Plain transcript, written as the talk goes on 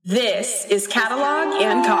This is Catalog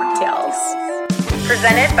and Cocktails,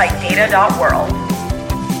 presented by Data.World.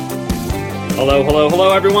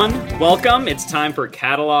 Hello, everyone. Welcome. It's time for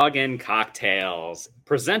Catalog and Cocktails,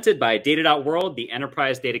 presented by Data.World, the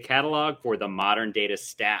enterprise data catalog for the modern data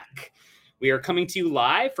stack. We are coming to you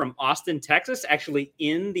live from Austin, Texas, actually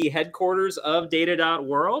in the headquarters of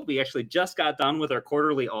Data.World. We actually just got done with our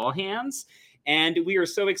quarterly all hands. And we are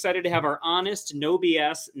so excited to have our honest, no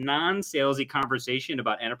BS, non-salesy conversation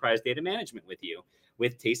about enterprise data management with you,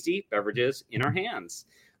 with tasty beverages in our hands.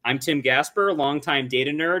 I'm Tim Gasper, longtime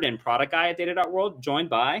data nerd and product guy at Data.World, joined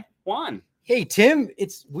by Juan. Hey, Tim,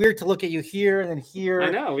 it's weird to look at you here and then here.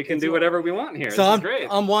 I know, we can do whatever we want here. So this is great.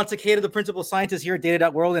 I'm Juan Takeda, the principal scientist here at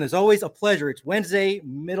Data.World, and it's always a pleasure. It's Wednesday,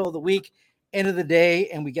 middle of the week, end of the day,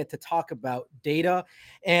 and we get to talk about data.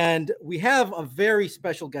 And we have a very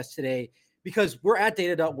special guest today, because we're at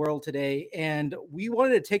Data.World today, and we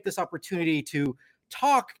wanted to take this opportunity to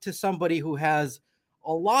talk to somebody who has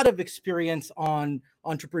a lot of experience on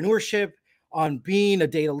entrepreneurship, on being a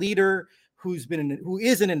data leader, who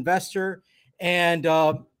is an investor, and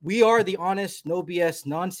we are the honest, no BS,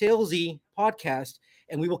 non-salesy podcast,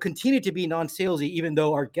 and we will continue to be non-salesy, even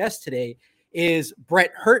though our guest today is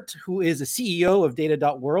Brett Hurt, who is the CEO of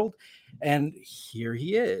Data.World, and here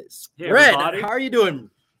he is. Hey, Brett, everybody. how are you doing?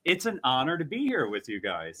 It's an honor to be here with you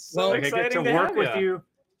guys. Well, I get to exciting to work have with ya. you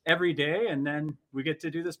every day, and then we get to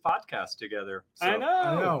do this podcast together. So I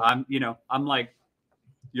know. I'm like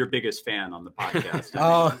your biggest fan on the podcast.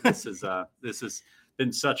 Oh. This has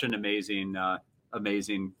been such an amazing,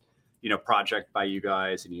 project by you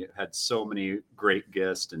guys, and you had so many great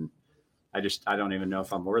guests, and I don't even know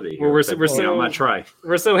if I'm worthy here. Well, I'm gonna try.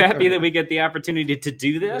 We're so happy that we get the opportunity to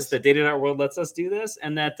do this, that Data.World lets us do this,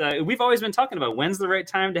 and that we've always been talking about when's the right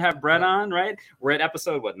time to have Brett on, right? We're at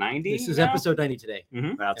episode, 90? This is now? episode 90 today.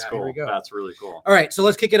 Mm-hmm. That's Yeah, here we cool. go. That's really cool. All right, so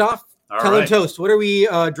let's kick it off. All Tell them right. toast. What are we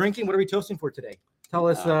drinking? What are we toasting for today? Tell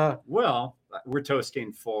us. Well, we're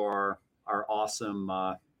toasting for our awesome,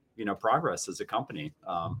 progress as a company.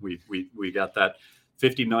 We got that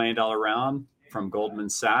 $50 million round from Goldman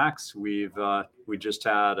Sachs. We just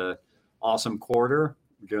had a awesome quarter.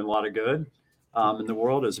 We're doing a lot of good in the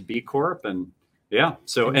world as a B Corp, and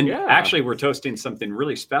actually we're toasting something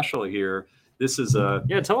really special here. This is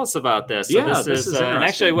tell us about this. This is and interesting.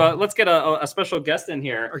 actually, well, let's get a special guest in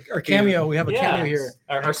here. Our cameo. We have a cameo here.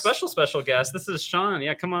 Our special guest. This is Sean.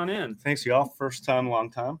 Yeah, come on in. Thanks, y'all. First time, long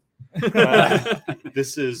time.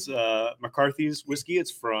 This is McCarthy's whiskey. It's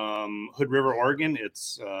from Hood River, Oregon.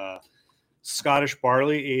 It's Scottish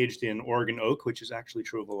barley aged in Oregon oak, which is actually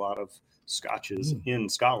true of a lot of scotches in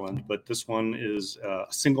Scotland. But this one is a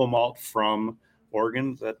single malt from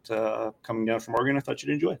Oregon that coming down from Oregon. I thought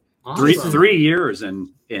you'd enjoy. Awesome. 3 years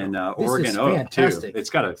in Oregon oak fantastic. too. It's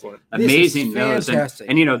got an amazing nose, and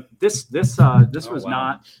this was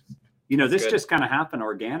not, this good. just kind of happened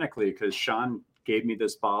organically because Sean gave me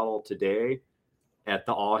this bottle today at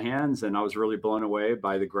the all hands, and I was really blown away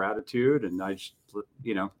by the gratitude, and I just,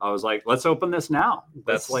 I was like, let's open this now.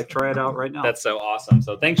 Let's try it out right now. That's so awesome.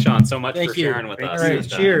 So thanks, Sean, so much Thank for you. sharing with us. All right, And,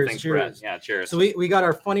 cheers, thanks, cheers. Brett. Yeah, cheers. So we got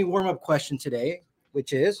our funny warm-up question today,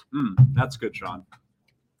 which is That's good, Sean.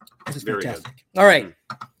 this is Very fantastic. All right.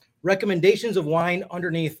 Recommendations of wine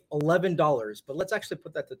underneath $11, but let's actually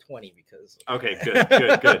put that to 20 because Okay, good.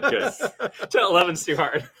 To 11's too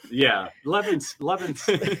hard. Yeah, 11's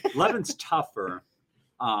tougher.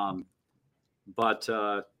 But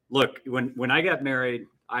look, when I got married,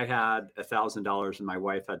 I had $1,000 and my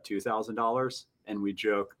wife had $2,000, and we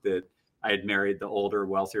joke that I had married the older,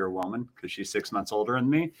 wealthier woman because she's 6 months older than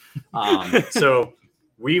me. So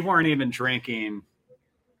we weren't even drinking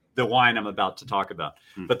the wine I'm about to talk about.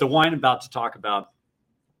 But the wine I'm about to talk about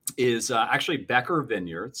is actually Becker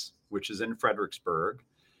Vineyards, which is in Fredericksburg,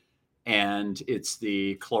 and it's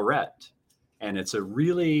the Claret, and it's a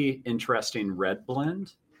really interesting red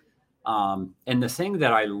blend. And the thing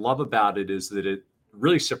that I love about it is that it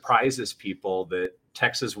really surprises people that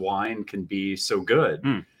Texas wine can be so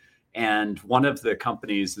good. And one of the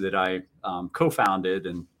companies that I co-founded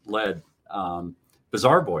and led,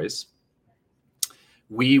 Bazaar Boys,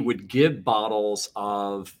 we would give bottles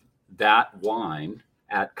of that wine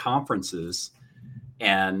at conferences,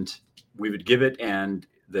 and we would give it, and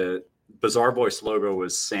the Bazaar Boys logo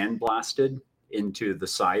was sandblasted into the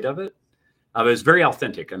side of it. It was very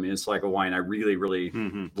authentic. I mean, it's like a wine I really, really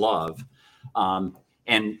love.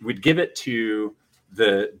 And we'd give it to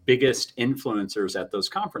the biggest influencers at those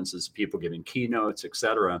conferences, people giving keynotes, et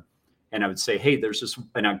cetera. And I would say, hey, there's this,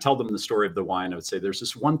 and I'd tell them the story of the wine. I would say, there's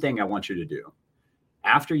this one thing I want you to do.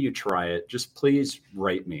 After you try it, just please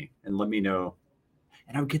write me and let me know.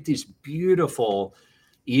 And I would get these beautiful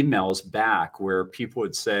emails back where people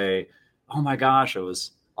would say, oh my gosh, I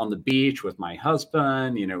was on the beach with my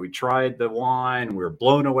husband. You know, we tried the wine. We were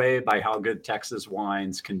blown away by how good Texas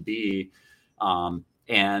wines can be.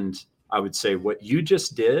 And I would say, what you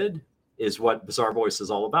just did is what Bazaar Voice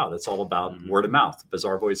is all about. It's all about word of mouth.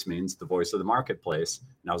 Bazaar Voice means the voice of the marketplace.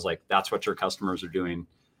 And I was like, that's what your customers are doing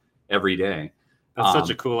every day. That's such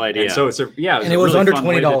a cool idea. And so it's a And it was really under fun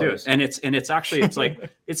way to do it. $20. And it's actually it's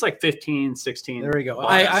like 15, 16. There we go.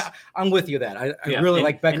 bucks. I'm with you that. I Yeah, really and-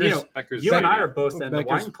 like and, Becker's. Becker's You and I great. are both in the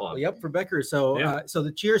Becker's- wine club. Yep, for Becker. So, Yeah. so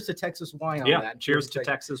the cheers to Texas wine on Yeah. that. Cheers to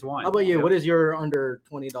Texas wine. How about you? Yep. What is your under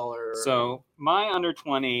 $20? So my under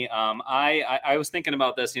 20, I was thinking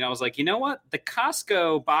about this, I was like, you know what? The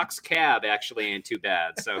Costco box cab actually ain't too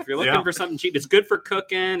bad. So if you're looking Yeah. for something cheap, it's good for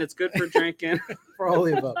cooking. It's good for drinking. for all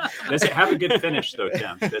the above? Does it have a good finish though,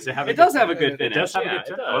 Tim? Does it have? It does have a good It finish. does have a Yeah, good it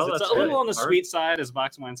finish. does. Well, It's that's a little good. on the All right. sweet side, as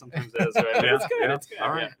box wine sometimes is. Right? But Yeah, it's good. yeah. It's good. All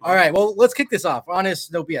right. Yeah. All right. Well, let's kick this off.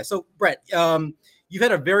 Honest, no BS. So, Brett, you've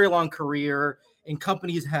had a very long career, and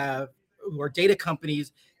companies or data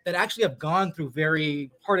companies that actually have gone through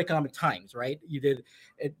very hard economic times, right? You did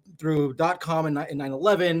it through .com in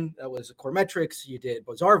 9/11. That was Core Metrics. You did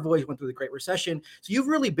Bazaar Voice, went through the Great Recession. So you've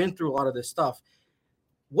really been through a lot of this stuff.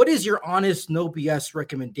 What is your honest, no BS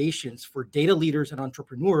recommendations for data leaders and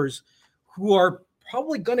entrepreneurs who are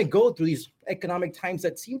probably going to go through these economic times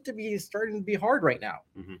that seem to be starting to be hard right now?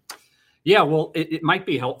 Yeah, well, it might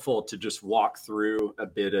be helpful to just walk through a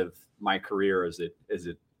bit of my career as it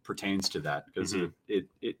pertains to that, because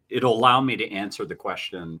it'll allow me to answer the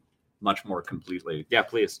question much more completely. Yeah,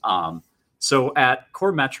 please. So at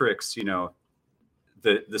Core Metrics,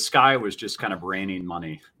 the sky was just kind of raining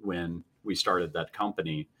money when we started that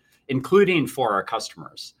company, including for our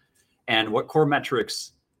customers. And what Core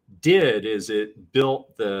Metrics did is it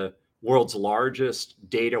built the world's largest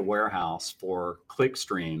data warehouse for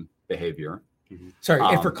clickstream behavior. Sorry,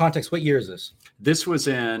 and for context, what year is this? This was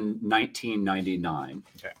in 1999.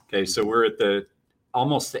 Okay, so we're at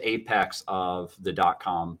almost the apex of the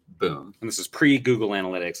 .com boom. And this is pre-Google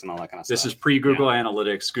Analytics and all that kind of stuff. This is pre-Google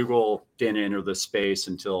Analytics. Google didn't enter the space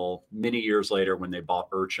until many years later when they bought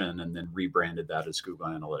Urchin and then rebranded that as Google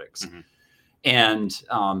Analytics. And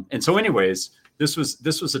so, anyways, this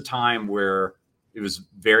was a time where it was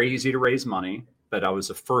very easy to raise money, but I was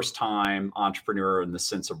a first-time entrepreneur in the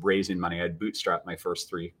sense of raising money. I'd bootstrapped my first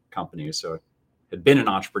 3 companies, so I had been an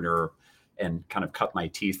entrepreneur and kind of cut my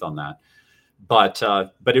teeth on that. But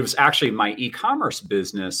it was actually my e-commerce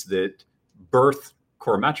business that birthed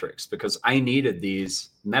Core Metrics, because I needed these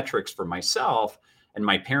metrics for myself. And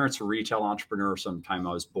my parents were retail entrepreneurs sometime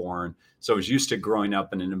I was born. So I was used to growing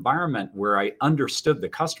up in an environment where I understood the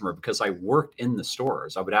customer because I worked in the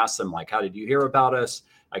stores. I would ask them, like, how did you hear about us?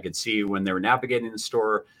 I could see when they were navigating the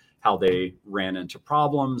store, how they ran into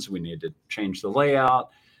problems. We needed to change the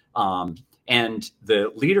layout. And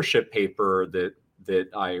the leadership paper that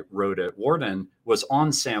I wrote at Wharton was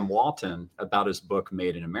on Sam Walton about his book,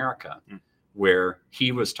 Made in America, where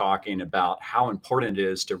he was talking about how important it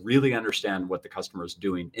is to really understand what the customer is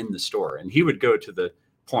doing in the store. And he would go to the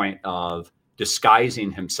point of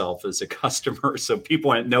disguising himself as a customer so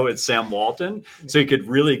people didn't know it's Sam Walton, so he could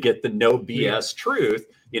really get the no BS truth,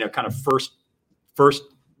 kind of first,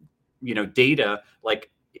 data,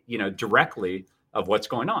 like, directly of what's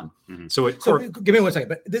going on. So give me 1 second,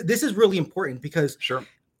 but this is really important because sure.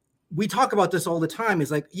 We talk about this all the time.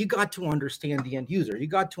 Is like, you got to understand the end user. You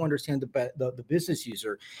got to understand the business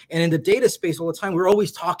user. And in the data space all the time, we're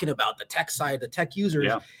always talking about the tech side, the tech users.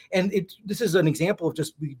 Yeah. And this is an example of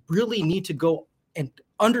just, we really need to go and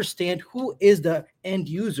understand who is the end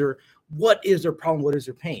user. What is their problem? What is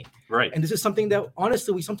their pain? Right. And this is something that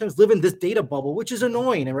honestly, we sometimes live in this data bubble, which is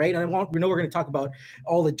annoying, right? And we know we're going to talk about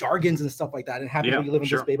all the jargons and stuff like that, and happy we live in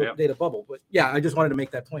this data bubble. But yeah, I just wanted to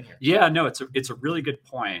make that point here. Yeah, no, it's a really good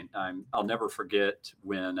point. I'll never forget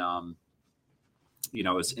when I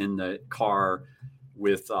was in the car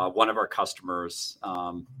with one of our customers.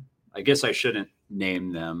 I guess I shouldn't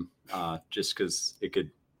name them just because it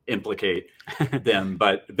could implicate them,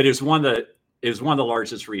 but it was one of the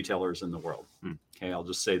largest retailers in the world. Okay, I'll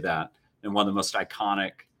just say that. And one of the most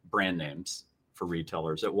iconic brand names for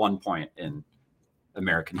retailers at one point in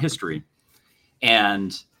American history.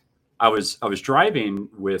 And I was driving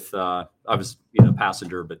with, I was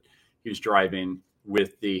passenger, but he was driving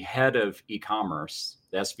with the head of e-commerce,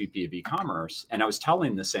 the SVP of e-commerce. And I was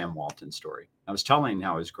telling the Sam Walton story. I was telling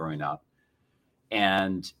how I was growing up.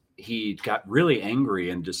 And he got really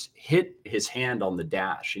angry and just hit his hand on the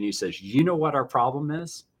dash. And he says, you know what our problem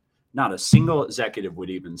is? Not a single executive would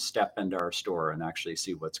even step into our store and actually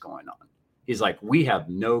see what's going on. He's like, we have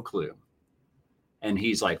no clue. And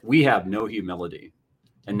he's like, we have no humility.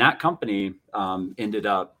 And that company ended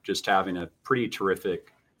up just having a pretty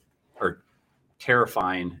terrific or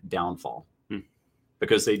terrifying downfall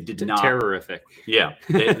because they did not. Terrific. Yeah,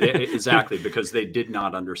 exactly. Because they did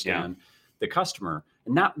not understand the customer.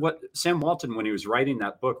 And that what Sam Walton, when he was writing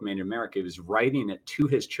that book, Made in America, he was writing it to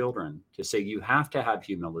his children to say, you have to have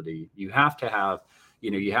humility. You have to have,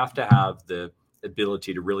 you have to have the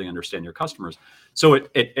ability to really understand your customers. So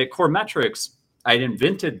at Coremetrics, I'd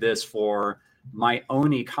invented this for my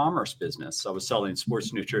own e-commerce business. I was selling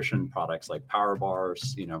sports nutrition products like power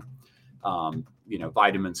bars,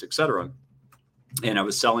 vitamins, et cetera. And I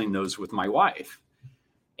was selling those with my wife.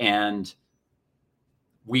 And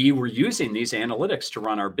we were using these analytics to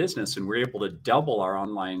run our business, and we were able to double our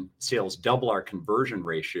online sales, double our conversion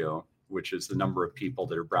ratio, which is the number of people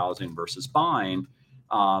that are browsing versus buying.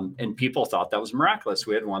 And people thought that was miraculous.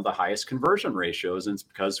 We had one of the highest conversion ratios, and it's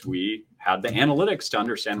because we had the analytics to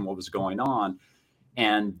understand what was going on.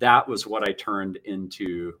 And that was what I turned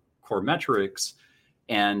into Coremetrics.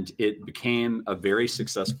 And it became a very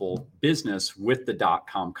successful business with the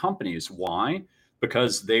 .com companies. Why?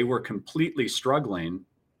 Because they were completely struggling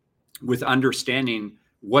with understanding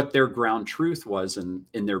what their ground truth was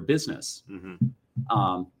in their business.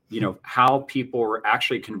 How people were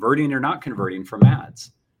actually converting or not converting from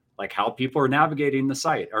ads, like how people are navigating the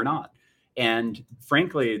site or not. And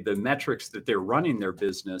frankly, the metrics that they're running their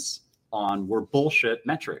business on were bullshit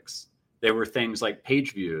metrics. They were things like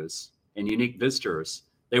page views and unique visitors.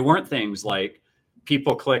 They weren't things like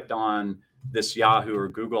people clicked on this Yahoo or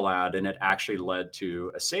Google ad and it actually led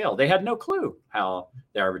to a sale. They had no clue how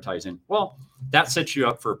they're advertising. Well, that sets you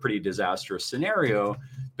up for a pretty disastrous scenario,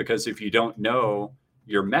 because if you don't know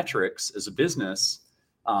your metrics as a business,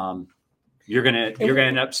 you're gonna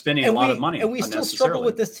end up spending a lot of money. And we still struggle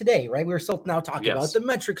with this today, right? We're still now talking about the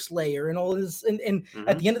metrics layer and all this. And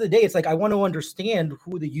at the end of the day, it's like, I want to understand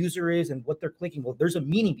who the user is and what they're clicking. Well, there's a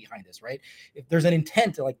meaning behind this, right? If there's an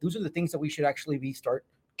intent, like those are the things that we should actually start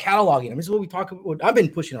cataloging. And this is what we talk about. What I've been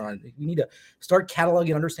pushing on. We need to start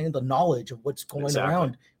cataloging, understanding the knowledge of what's going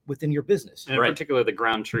around within your business. And in particular, the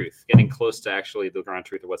ground truth, getting close to actually the ground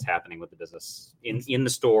truth of what's happening with the business in the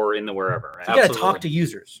store, in the wherever. Right? You got to talk to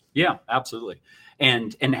users. Yeah, absolutely.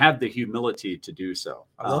 And have the humility to do so.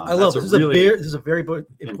 I love this. This is a very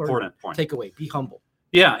important point. Takeaway. Be humble.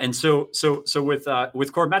 Yeah, and so with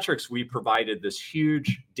Coremetrics, we provided this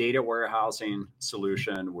huge data warehousing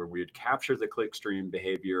solution where we would capture the clickstream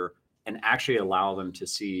behavior and actually allow them to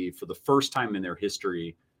see for the first time in their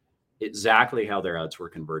history exactly how their ads were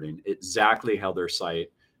converting, exactly how their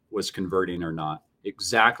site was converting or not,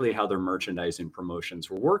 exactly how their merchandising promotions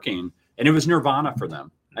were working, and it was nirvana for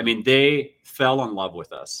them. I mean, they fell in love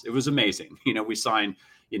with us. It was amazing. We signed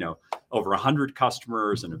over 100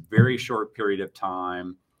 customers in a very short period of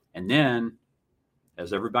time. And then,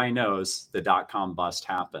 as everybody knows, the .com bust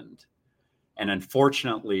happened. And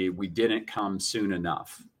unfortunately, we didn't come soon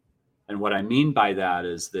enough. And what I mean by that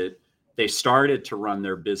is that they started to run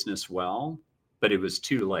their business well, but it was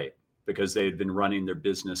too late because they had been running their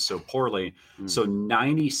business so poorly. So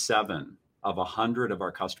 97 of 100 of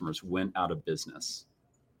our customers went out of business.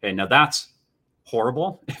 Okay, now that's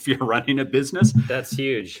horrible if you're running a business. That's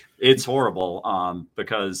huge. It's horrible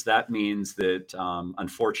because that means that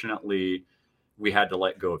unfortunately we had to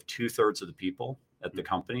let go of 2/3 of the people at the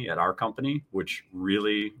company, at our company, which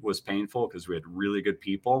really was painful because we had really good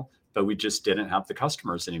people, but we just didn't have the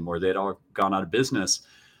customers anymore. They'd all gone out of business.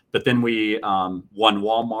 But then we won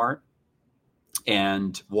Walmart,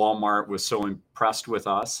 and Walmart was so impressed with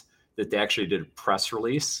us that they actually did a press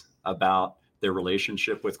release about their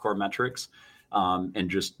relationship with Coremetrics. And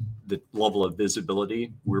just the level of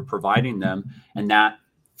visibility we're providing them. And that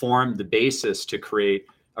formed the basis to create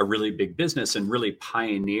a really big business and really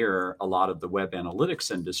pioneer a lot of the web analytics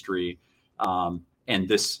industry and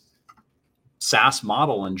this SaaS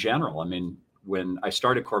model in general. I mean, when I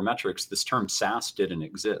started Coremetrics, this term SaaS didn't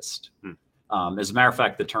exist. As a matter of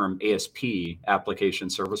fact, the term ASP, application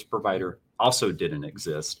service provider, also didn't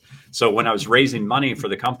exist. So when I was raising money for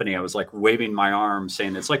the company, I was like waving my arm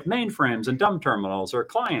saying it's like mainframes and dumb terminals or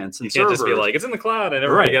clients and servers. You can't just be like, it's in the cloud and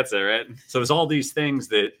everybody gets it, right? So it was all these things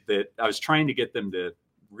that I was trying to get them to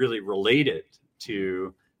really relate it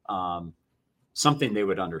to something they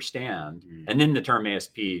would understand. And then the term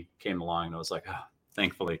ASP came along and I was like,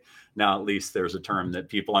 thankfully, now at least there's a term that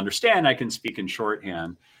people understand. I can speak in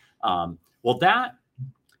shorthand. Well,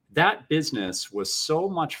 that business was so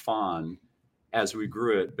much fun as we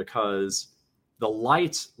grew it because the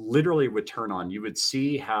lights literally would turn on. You would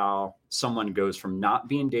see how someone goes from not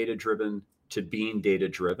being data-driven to being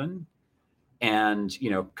data-driven. And,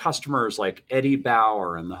 customers like Eddie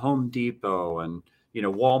Bauer and the Home Depot and,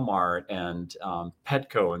 Walmart and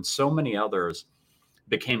Petco and so many others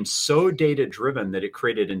became so data driven that it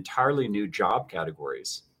created entirely new job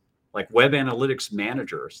categories, like web analytics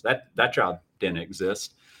managers. That job didn't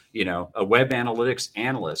exist, a web analytics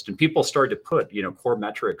analyst. And people started to put, core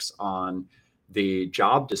metrics on the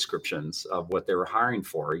job descriptions of what they were hiring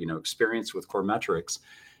for, experience with core metrics.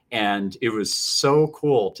 And it was so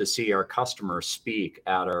cool to see our customers speak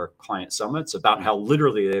at our client summits about how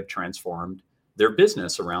literally they've transformed their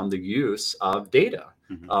business around the use of data,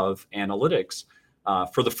 of analytics.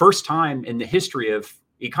 For the first time in the history of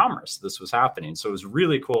e-commerce, this was happening. So it was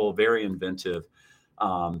really cool, very inventive,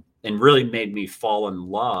 and really made me fall in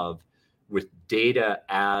love with data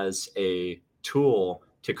as a tool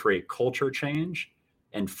to create culture change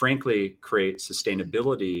and, frankly, create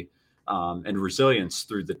sustainability and resilience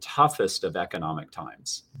through the toughest of economic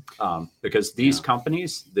times. Because these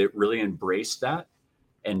companies that really embraced that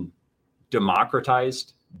and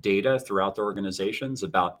democratized data throughout their organizations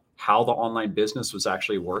about how the online business was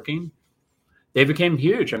actually working, they became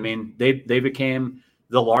huge. I mean, they became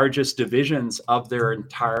the largest divisions of their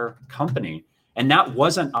entire company. And that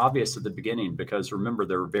wasn't obvious at the beginning because, remember,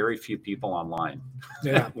 there were very few people online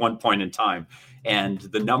at one point in time. And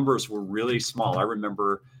the numbers were really small. I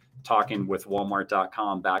remember talking with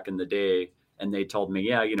Walmart.com back in the day, and they told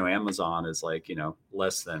me, Amazon is like,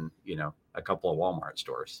 less than, a couple of Walmart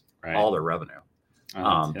stores, all their revenue.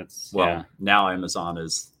 Now Amazon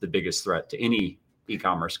is the biggest threat to any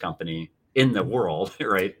e-commerce company in the world,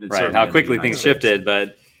 right? Right. How quickly things shifted.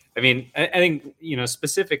 But I mean, I think,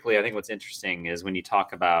 specifically, I think what's interesting is when you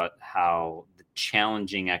talk about how the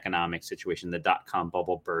challenging economic situation, the dot-com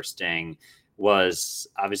bubble bursting, was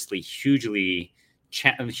obviously hugely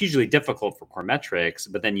difficult for core metrics,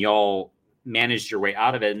 but then y'all managed your way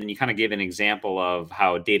out of it. And then you kind of gave an example of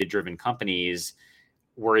how data-driven companies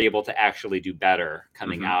were able to actually do better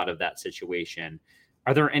coming out of that situation.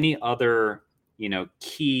 Are there any other,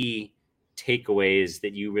 key takeaways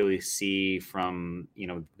that you really see from,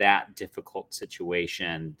 that difficult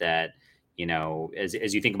situation that,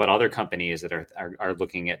 as you think about other companies that are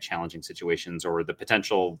looking at challenging situations or the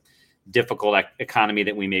potential difficult economy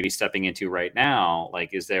that we may be stepping into right now?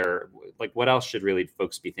 Like, is there, what else should really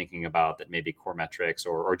folks be thinking about that maybe core metrics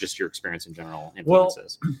or just your experience in general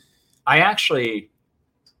influences? Well,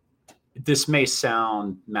 this may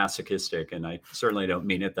sound masochistic, and I certainly don't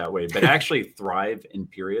mean it that way, but I actually thrive in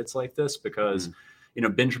periods like this because,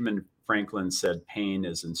 Benjamin Franklin said pain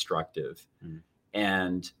is instructive,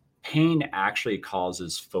 and pain actually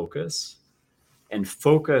causes focus, and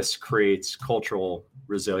focus creates cultural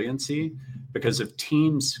resiliency, because if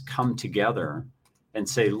teams come together and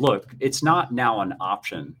say, look, it's not now an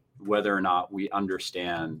option whether or not we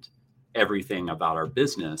understand everything about our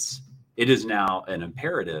business, it is now an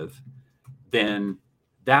imperative, then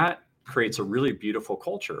that creates a really beautiful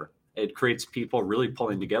culture. It creates people really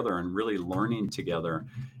pulling together and really learning together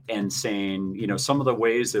and saying, some of the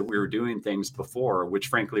ways that we were doing things before, which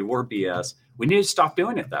frankly were BS, we need to stop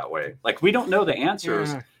doing it that way. Like, we don't know the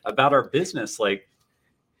answers about our business. Like,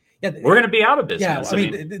 we're going to be out of business. Yeah, I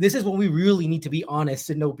mean, this is when we really need to be honest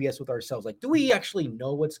and no BS with ourselves. Like, do we actually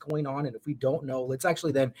know what's going on? And if we don't know, let's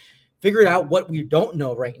actually then figure out what we don't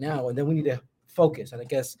know right now. And then we need to focus. And I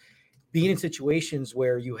guess being in situations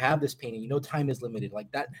where you have this pain and time is limited,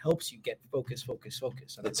 like that helps you get focus.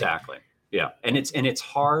 Exactly. Yeah. And it's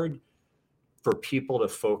hard for people to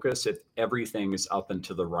focus if everything is up and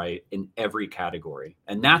to the right in every category.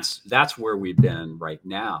 And that's where we've been right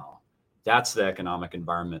now. That's the economic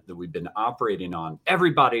environment that we've been operating on.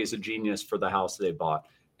 Everybody is a genius for the house they bought.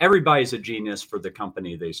 Everybody's a genius for the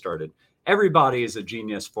company they started. Everybody is a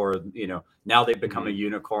genius for, now they've become a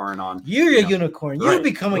unicorn on. You're a unicorn. You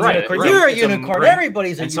become a unicorn. You're a unicorn.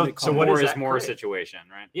 Everybody's a unicorn. So what is more situation,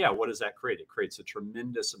 right? Yeah. What does that create? It creates a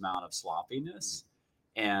tremendous amount of sloppiness.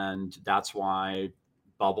 And that's why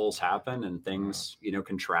bubbles happen and things,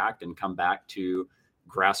 contract and come back to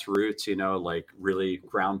grassroots, like really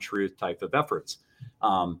ground truth type of efforts.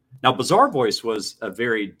 Now, Bazaarvoice was a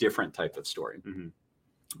very different type of story.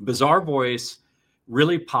 Bazaarvoice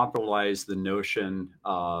really popularized the notion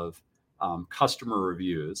of customer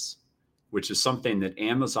reviews, which is something that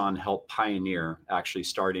Amazon helped pioneer, actually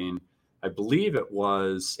starting, I believe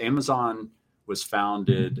Amazon was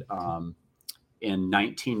founded in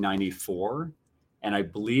 1994, and I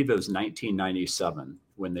believe it was 1997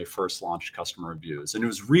 when they first launched customer reviews. And it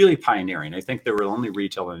was really pioneering. I think they were the only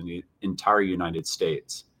retailer in the entire United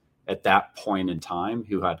States at that point in time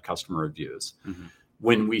who had customer reviews.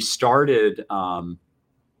 When we started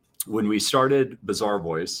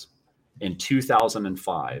Bazaarvoice, in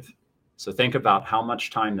 2005. So think about how much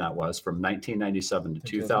time that was from 1997 to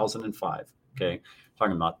 2005. Okay.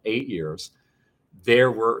 Talking about 8 years.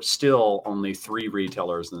 There were still only 3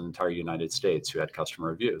 retailers in the entire United States who had customer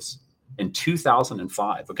reviews in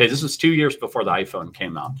 2005. Okay. This was 2 years before the iPhone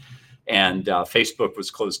came out, and Facebook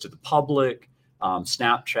was closed to the public.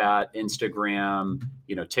 Snapchat, Instagram,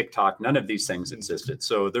 TikTok, none of these things existed.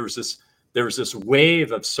 So there was this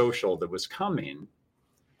wave of social that was coming,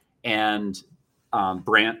 and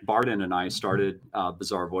Brant Barden and I started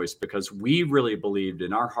Bazaar Voice because we really believed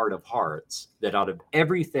in our heart of hearts that out of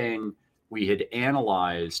everything we had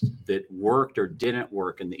analyzed that worked or didn't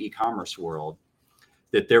work in the e-commerce world,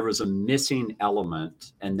 that there was a missing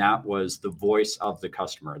element, and that was the voice of the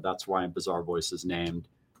customer. That's why Bazaar Voice is named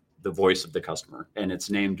the voice of the customer. And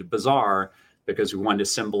it's named Bazaar because we wanted to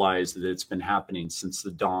symbolize that it's been happening since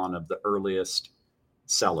the dawn of the earliest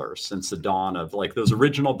sellers, since the dawn of like those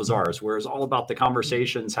original bazaars, where it's all about the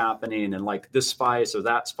conversations happening and like this spice or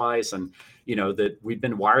that spice. And, that we've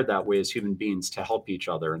been wired that way as human beings to help each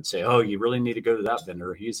other and say, oh, you really need to go to that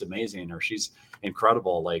vendor. He's amazing, or she's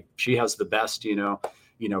incredible. Like she has the best,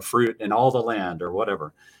 fruit in all the land or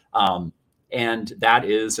whatever. And that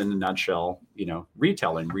is, in a nutshell,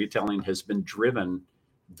 retailing. Retailing has been driven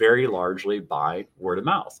very largely by word of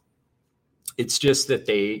mouth. It's just that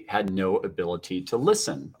they had no ability to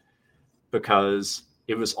listen because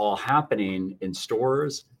it was all happening in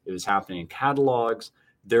stores. It was happening in catalogs.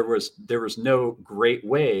 There was no great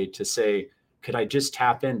way to say, could I just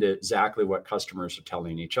tap into exactly what customers are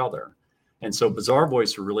telling each other? And so Bazaar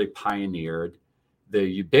Voice really pioneered the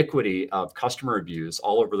ubiquity of customer reviews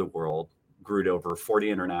all over the world, grew to over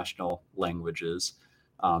 40 international languages.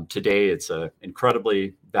 Today, it's an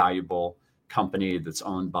incredibly valuable company that's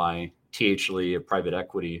owned by TH Lee, a private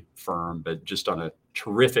equity firm, but just on a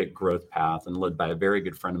terrific growth path and led by a very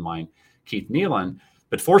good friend of mine, Keith Nealon.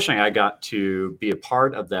 But fortunately, I got to be a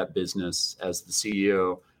part of that business as the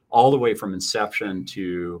CEO all the way from inception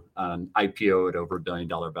to an IPO at over $1 billion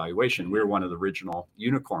valuation. We were one of the original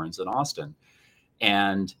unicorns in Austin.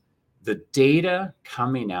 And the data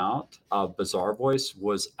coming out of Bazaar Voice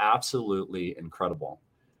was absolutely incredible.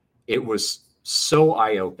 It was so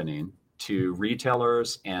eye-opening to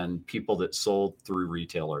retailers and people that sold through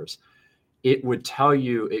retailers. It would tell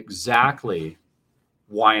you exactly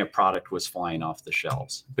why a product was flying off the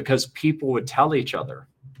shelves, because people would tell each other,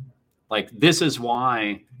 like, this is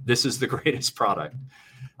why this is the greatest product.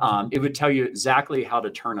 It would tell you exactly how to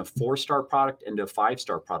turn a 4-star product into a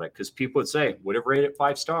 5-star product, because people would say, would have rated it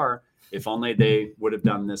 5-star if only they would have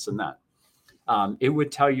done this and that. It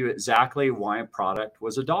would tell you exactly why a product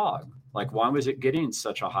was a dog. Like, why was it getting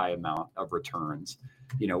such a high amount of returns?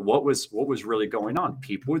 What was really going on?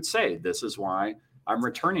 People would say, this is why I'm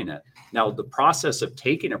returning it. Now, the process of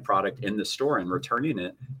taking a product in the store and returning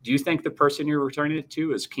it, do you think the person you're returning it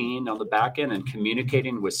to is keen on the back end and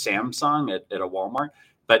communicating with Samsung at a Walmart?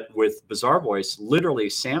 But with Bazaar Voice, literally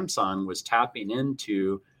Samsung was tapping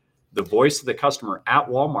into the voice of the customer at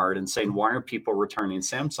Walmart and saying, why are people returning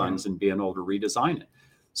Samsungs, and being able to redesign it?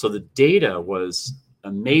 So the data was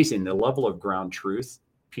amazing. The level of ground truth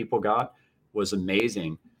people got was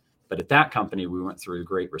amazing. But at that company, we went through a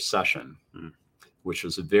Great Recession, which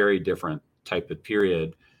was a very different type of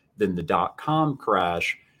period than the dot-com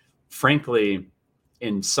crash. Frankly,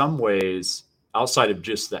 in some ways, outside of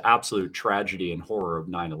just the absolute tragedy and horror of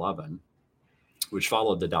 9/11, which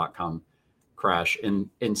followed the dot-com crash,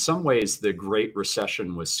 in some ways, the Great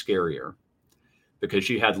Recession was scarier because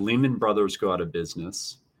you had Lehman Brothers go out of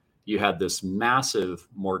business. You had this massive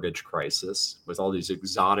mortgage crisis with all these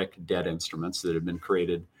exotic debt instruments that had been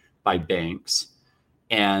created by banks.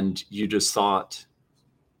 And you just thought,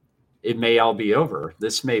 it may all be over.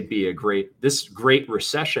 This Great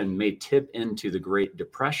Recession may tip into the Great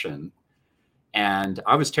Depression. And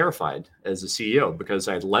I was terrified as a CEO because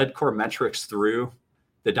I led Coremetrics through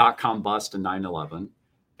the dot-com bust in 9/11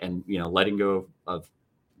 and, letting go of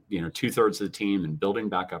 2/3 of the team and building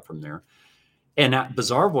back up from there. And at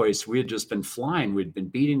Bazaar Voice, we had just been flying. We'd been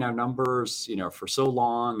beating our numbers, for so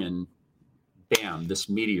long, and bam, this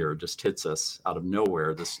meteor just hits us out of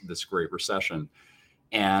nowhere, this Great Recession.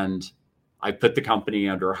 And I put the company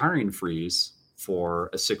under a hiring freeze for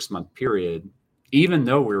a 6-month period, even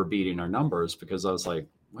though we were beating our numbers, because I was like,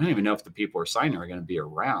 we don't even know if the people we're signing are going to be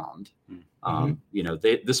around.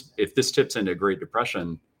 If this tips into a Great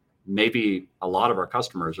Depression, maybe a lot of our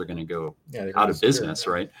customers are going to go out of business,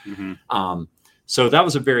 right? Mm-hmm. So that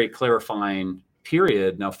was a very clarifying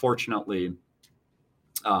period. Now, fortunately,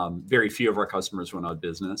 very few of our customers went out of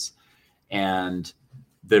business, and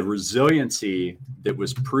the resiliency that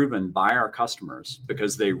was proven by our customers,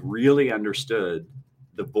 because they really understood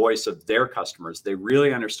the voice of their customers. They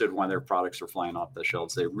really understood why their products were flying off the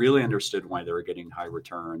shelves. They really understood why they were getting high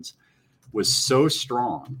returns, was so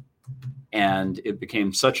strong. And it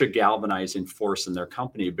became such a galvanizing force in their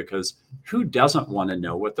company, because who doesn't want to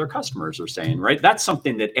know what their customers are saying, right? That's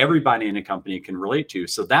something that everybody in a company can relate to.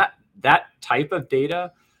 So that type of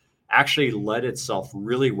data actually led itself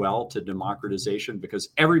really well to democratization, because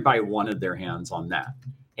everybody wanted their hands on that.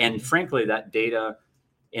 And frankly, that data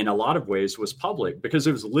in a lot of ways was public, because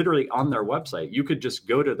it was literally on their website. You could just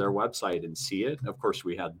go to their website and see it. Of course,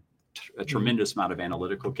 we had a tremendous amount of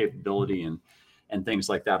analytical capability and things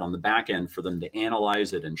like that on the back end for them to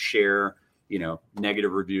analyze it and share,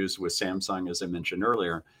 negative reviews with Samsung, as I mentioned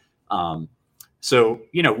earlier. So,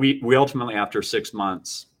 we ultimately, after 6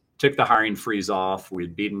 months, took the hiring freeze off.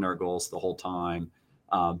 We'd beaten our goals the whole time.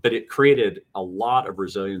 But it created a lot of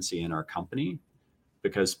resiliency in our company,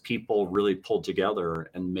 because people really pulled together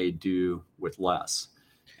and made do with less.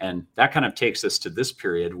 And that kind of takes us to this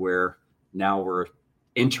period where now we're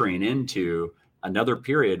entering into another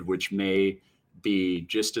period, which may be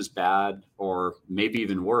just as bad or maybe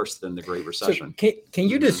even worse than the Great Recession. So can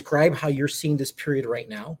you describe how you're seeing this period right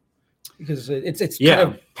now? Because it's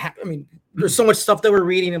yeah. kind of, there's so much stuff that we're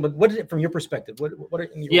reading, but what is it from your perspective? What are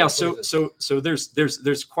in your So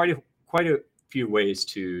there's quite a few ways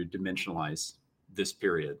to dimensionalize this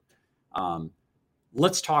period.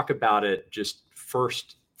 Let's talk about it just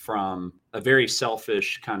first from a very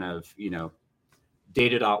selfish kind of,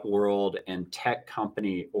 Data.World and tech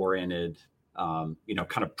company oriented, kind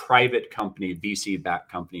of private company,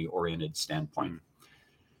 VC-backed company oriented standpoint.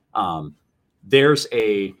 There's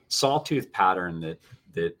a sawtooth pattern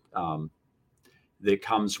that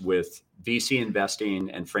comes with VC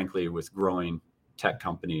investing and frankly with growing tech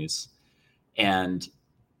companies. And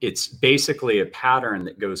it's basically a pattern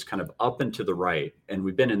that goes kind of up and to the right. And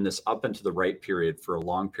we've been in this up and to the right period for a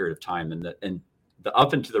long period of time. And the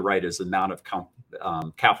up and to the right is the amount of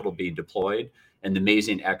capital being deployed and the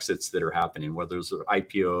amazing exits that are happening, whether those are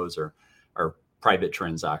IPOs or private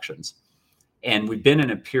transactions. And we've been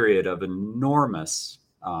in a period of enormous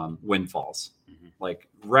windfalls, like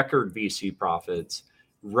record VC profits,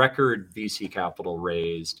 record VC capital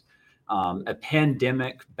raised, a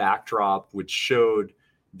pandemic backdrop, which showed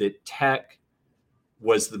that tech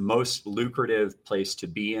was the most lucrative place to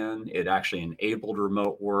be in. It actually enabled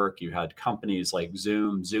remote work. You had companies like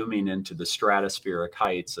Zoom zooming into the stratospheric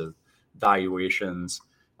heights of valuations.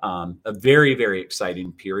 A very, very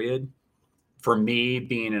exciting period. For me,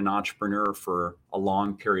 being an entrepreneur for a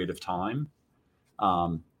long period of time,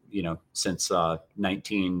 since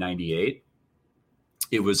 1998,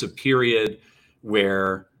 it was a period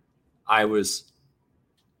where I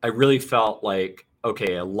really felt like,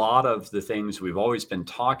 okay, a lot of the things we've always been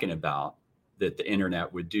talking about that the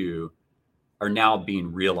internet would do are now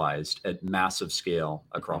being realized at massive scale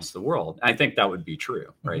across the world. I think that would be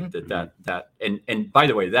true, right? And by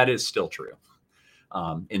the way, that is still true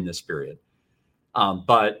in this period.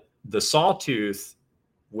 But the sawtooth,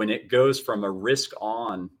 when it goes from a risk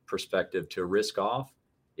on perspective to a risk off,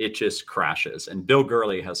 it just crashes. And Bill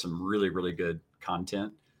Gurley has some really, really good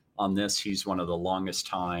content on this. He's one of the longest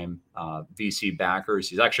time VC backers.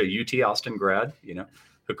 He's actually a UT Austin grad,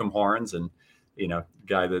 hook 'em horns, and,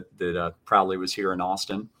 guy that proudly was here in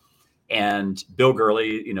Austin. And Bill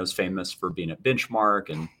Gurley, is famous for being at Benchmark,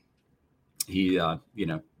 and he,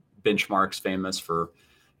 Benchmark's famous for,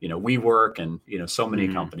 WeWork and, so many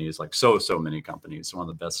companies, like so many companies, one of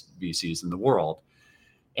the best VCs in the world.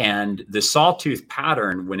 And the sawtooth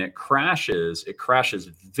pattern, when it crashes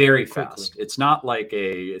very fast. It's not like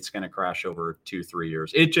it's going to crash over 2-3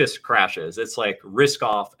 years. It just crashes. It's like risk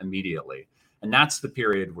off immediately. And that's the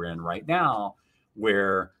period we're in right now,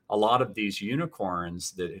 where a lot of these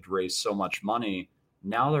unicorns that had raised so much money,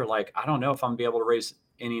 now they're like, I don't know if I'm going to be able to raise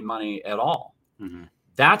any money at all.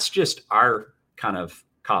 That's just our kind of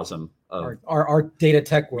cosm of our data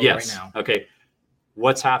tech world right now. Okay.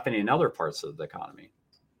 What's happening in other parts of the economy?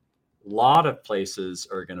 A lot of places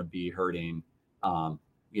are going to be hurting,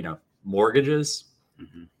 mortgages.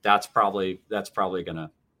 That's probably going to,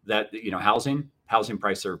 housing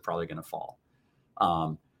prices are probably going to fall.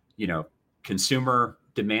 Consumer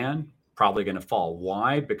demand probably going to fall.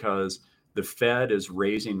 Why? Because the Fed is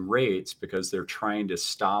raising rates because they're trying to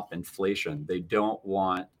stop inflation. They don't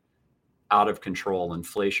want out of control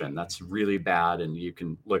inflation. That's really bad. And you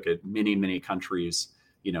can look at many, many countries,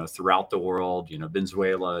 throughout the world,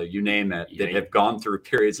 Venezuela, you name it, that have gone through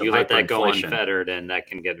periods of hyperinflation. You let that go unfettered, and that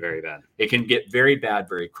can get very bad. It can get very bad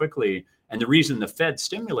very quickly. And the reason the Fed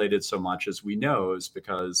stimulated so much, as we know, is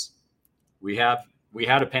because we had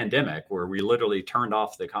a pandemic where we literally turned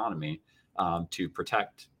off the economy to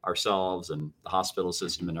protect ourselves and the hospital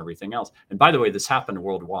system and everything else. And by the way, this happened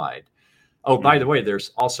worldwide. Oh, by the way,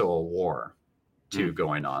 there's also a war too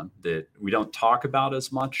going on that we don't talk about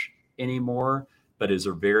as much anymore, but is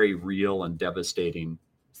a very real and devastating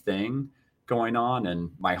thing going on. And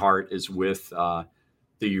my heart is with the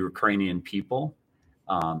Ukrainian people.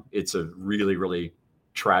 It's a really, really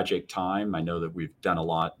tragic time. I know that we've done a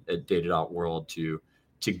lot at Data.World to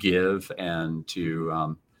give and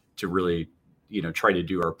to really, try to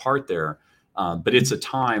do our part there. But it's a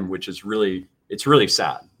time which is really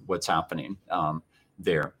sad what's happening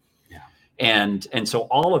there. Yeah. And so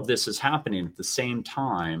all of this is happening at the same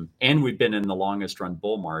time, and we've been in the longest run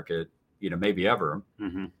bull market, maybe ever.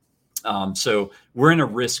 Mm-hmm. So we're in a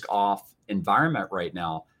risk off environment right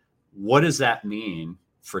now. What does that mean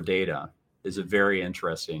for data is a very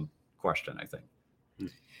interesting question, I think.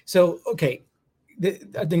 So, okay.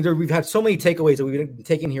 I think we've had so many takeaways that we've been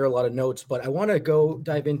taking here, a lot of notes, but I want to go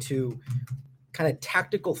dive into kind of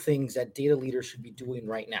tactical things that data leaders should be doing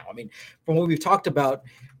right now. I mean, from what we've talked about,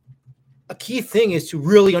 a key thing is to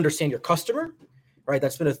really understand your customer, right?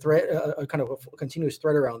 That's been a thread, a kind of a continuous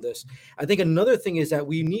thread around this. I think another thing is that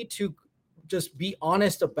we need to just be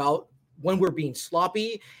honest about when we're being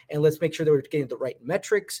sloppy, and let's make sure that we're getting the right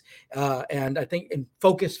metrics. And I think, and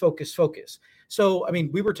focus. So, I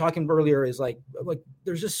mean, we were talking earlier is like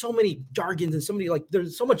there's just so many jargons and so many,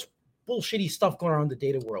 there's so much bullshitty stuff going on in the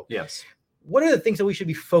data world. Yes. What are the things that we should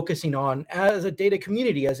be focusing on as a data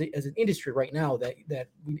community, as an industry right now that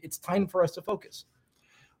it's time for us to focus?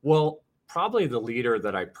 Well, probably the leader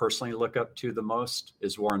that I personally look up to the most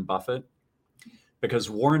is Warren Buffett, because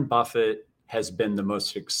Warren Buffett has been the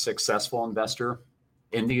most successful investor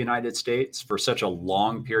in the United States for such a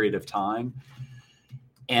long period of time.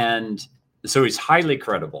 And so he's highly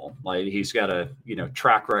credible. Like, he's got a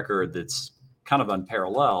track record that's kind of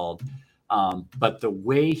unparalleled. But the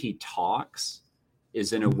way he talks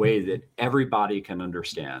is in a way that everybody can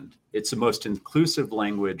understand. It's the most inclusive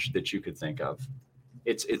language that you could think of.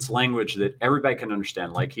 It's language that everybody can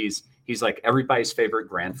understand. Like he's like everybody's favorite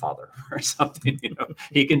grandfather or something.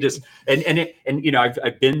 He can just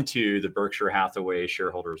I've been to the Berkshire Hathaway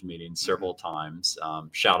shareholders meeting several times.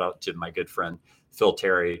 Shout out to my good friend Phil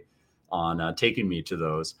Terry on taking me to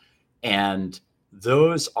those, and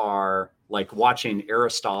those are like watching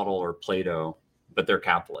Aristotle or Plato, but they're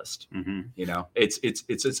capitalist. Mm-hmm.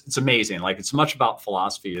 It's amazing. Like, it's much about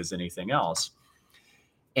philosophy as anything else.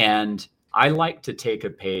 And I like to take a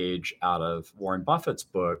page out of Warren Buffett's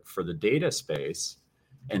book for the data space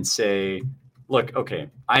and say, look, okay,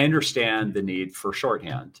 I understand the need for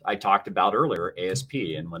shorthand. I talked about earlier ASP,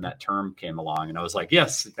 and when that term came along, and I was like,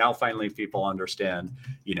 yes, now finally people understand,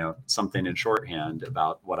 something in shorthand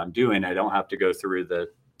about what I'm doing. I don't have to go through the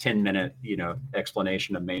 10-minute,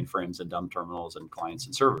 explanation of mainframes and dumb terminals and clients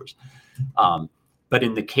and servers. But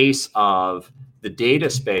in the case of the data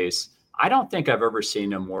space, I don't think I've ever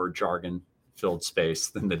seen a more jargon-filled space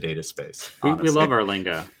than the data space. We love our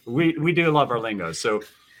lingo. We do love our lingo. So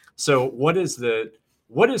what is the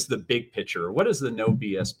big picture? What is the no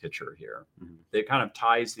BS picture here? Mm-hmm. That kind of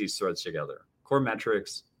ties these threads together: core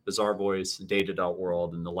metrics, Bazaar Voice,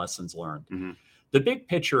 Data.World, and the lessons learned. Mm-hmm. The big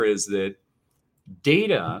picture is that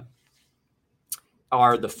data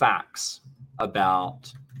are the facts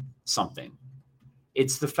about something.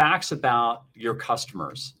 It's the facts about your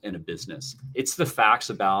customers in a business. It's the facts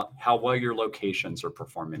about how well your locations are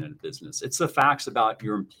performing in a business. It's the facts about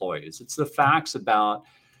your employees. It's the facts about,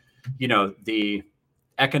 the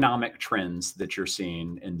economic trends that you're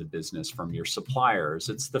seeing in the business from your suppliers.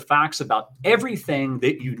 It's the facts about everything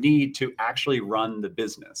that you need to actually run the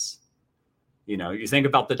business. You think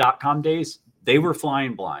about the dot-com days, they were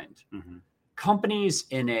flying blind. Mm-hmm. Companies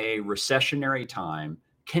in a recessionary time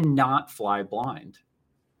cannot fly blind.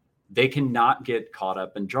 They cannot get caught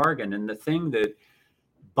up in jargon. And the thing that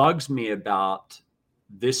bugs me about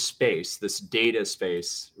this space, this data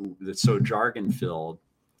space that's so jargon filled,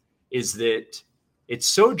 is that it's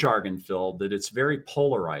so jargon filled that it's very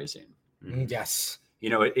polarizing. Yes.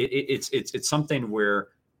 It's something where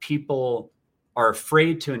people are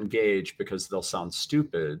afraid to engage because they'll sound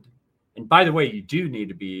stupid. And by the way, you do need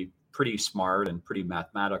to be pretty smart and pretty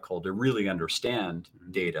mathematical to really understand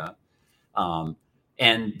data.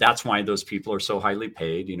 And that's why those people are so highly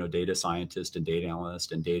paid, data scientists and data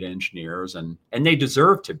analysts and data engineers, and they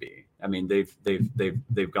deserve to be. I mean,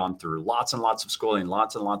 they've gone through lots and lots of schooling,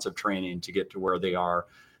 lots and lots of training to get to where they are.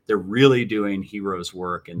 They're really doing heroes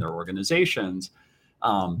work in their organizations.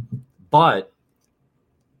 But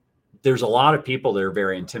there's a lot of people that are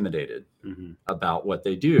very intimidated about what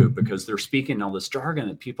they do because they're speaking all this jargon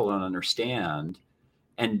that people don't understand.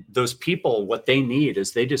 And those people, what they need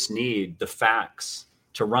is they just need the facts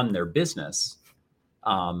to run their business,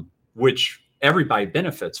 which everybody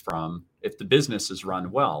benefits from if the business is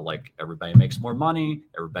run well. Like everybody makes more money,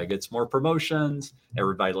 everybody gets more promotions,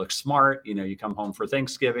 everybody looks smart. You know, you come home for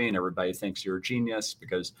Thanksgiving, everybody thinks you're a genius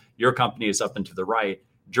because your company is up and to the right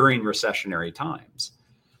during recessionary times.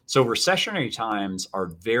 So recessionary times are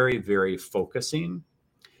very, very focusing,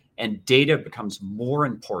 and data becomes more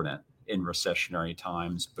important in recessionary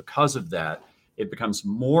times. Because of that, it becomes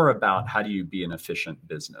more about how do you be an efficient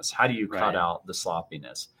business? How do you cut out the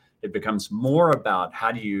sloppiness? It becomes more about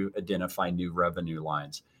how do you identify new revenue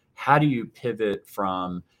lines? How do you pivot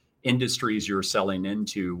from industries you're selling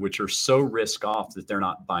into, which are so risk off that they're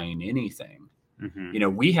not buying anything? You know,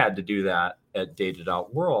 we had to do that at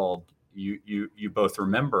Data.World. You both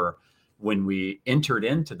remember when we entered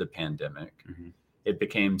into the pandemic, it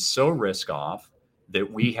became so risk off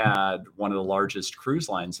that we had one of the largest cruise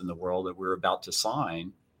lines in the world that we were about to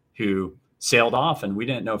sign who sailed off, and we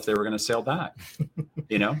didn't know if they were going to sail back.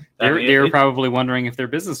 You know, they were probably wondering if their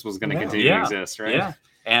business was going to continue to exist, right? Yeah.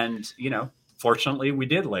 And, you know, fortunately we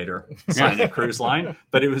did later sign a cruise line,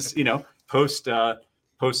 but it was, you know, post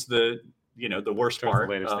the, you know, the worst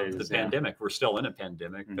part of the pandemic. We're still in a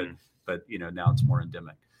pandemic, but, you know, now it's more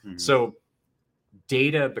endemic. So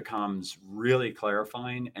data becomes really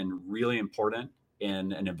clarifying and really important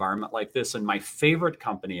in an environment like this. And my favorite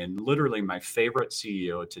company, and literally my favorite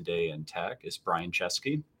CEO today in tech, is Brian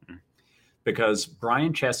Chesky, because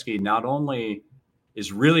Brian Chesky not only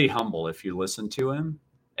is really humble if you listen to him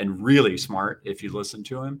and really smart if you listen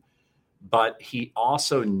to him, but he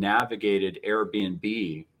also navigated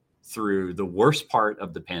Airbnb through the worst part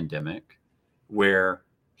of the pandemic, where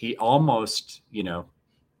he almost, you know,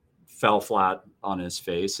 fell flat on his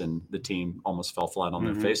face, and the team almost fell flat on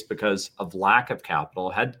their face because of lack of capital,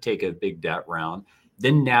 had to take a big debt round,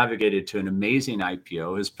 then navigated to an amazing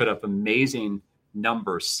IPO, has put up amazing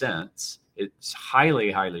numbers since. It's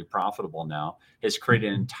highly, highly profitable now. Has created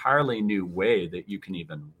an entirely new way that you can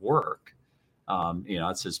even work. You know,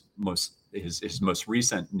 it's his most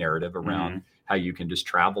recent narrative around how you can just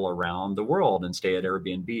travel around the world and stay at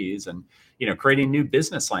Airbnbs, and, you know, creating new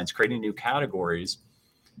business lines, creating new categories.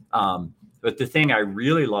 But the thing I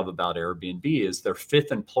really love about Airbnb is their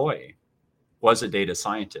fifth employee was a data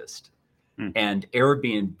scientist. And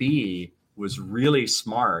Airbnb was really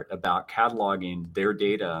smart about cataloging their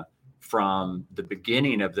data from the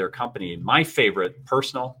beginning of their company. My favorite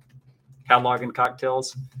personal Catalog and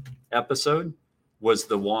Cocktails episode was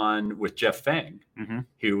the one with Jeff Fang,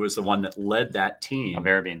 who was the one that led that team of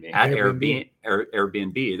Airbnb at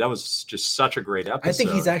Airbnb. That was just such a great episode. I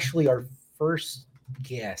think he's actually our first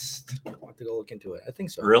guest. I'll have to go look into it. I think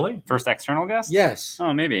so. Really? First external guest? Yes.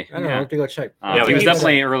 Oh, maybe. I don't know. I have to go check. Yeah, he was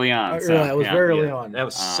definitely early on. It was very early on. That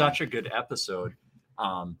was such a good episode.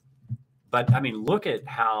 But I mean, look at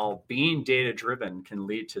how being data driven can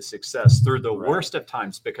lead to success through the worst of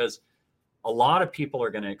times, because a lot of people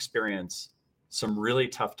are going to experience some really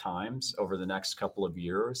tough times over the next couple of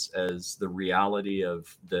years as the reality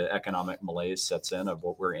of the economic malaise sets in of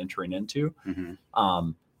what we're entering into.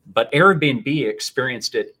 But Airbnb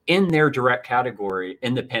experienced it in their direct category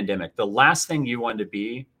in the pandemic. The last thing you wanted to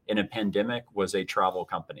be in a pandemic was a travel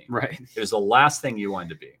company. Right. It was the last thing you wanted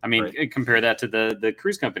to be. I mean, compare that to the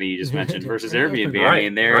cruise company you just mentioned versus Airbnb.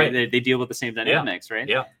 Right, I mean, they deal with the same dynamics, right?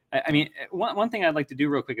 Yeah. I mean, one thing I'd like to do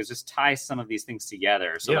real quick is just tie some of these things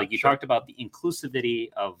together. So like you talked about the inclusivity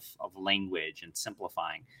of language and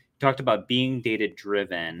simplifying. You talked about being data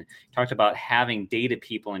driven. You talked about having data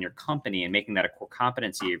people in your company and making that a core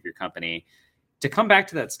competency of your company. To come back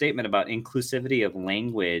to that statement about inclusivity of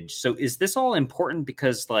language. So is this all important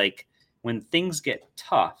because, like, when things get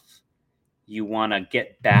tough, you want to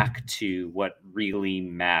get back to what really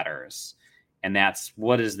matters? And that's,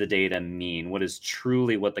 what does the data mean? What is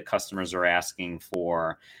truly what the customers are asking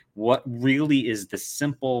for? What really is the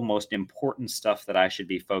simple, most important stuff that I should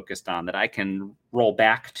be focused on, that I can roll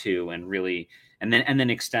back to and really, and then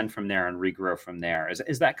extend from there and regrow from there?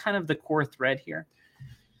 Is that kind of the core thread here?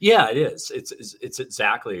 Yeah, it is. It's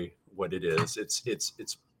exactly what it is.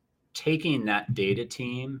 It's taking that data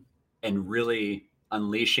team and really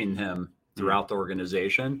unleashing them throughout the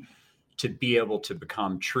organization to be able to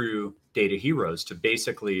become true data heroes, to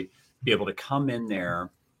basically be able to come in there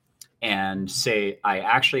and say, I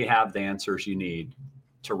actually have the answers you need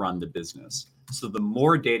to run the business. So the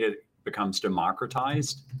more data becomes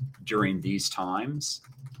democratized during these times,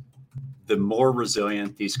 the more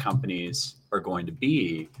resilient these companies are going to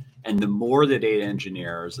be. And the more the data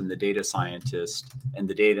engineers and the data scientists and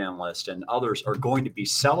the data analysts and others are going to be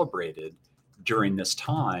celebrated during this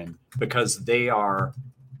time, because they are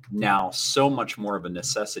now so much more of a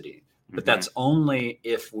necessity. But that's only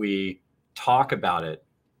if we talk about it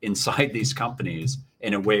inside these companies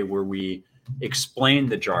in a way where we explain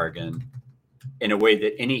the jargon in a way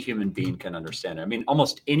that any human being can understand it. I mean,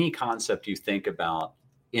 almost any concept you think about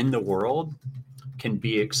in the world can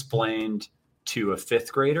be explained to a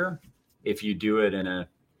fifth grader if you do it in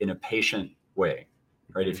a patient way,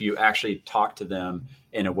 right? If you actually talk to them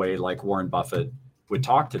in a way like Warren Buffett would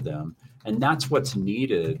talk to them. And that's what's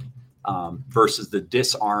needed versus the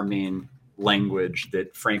disarming language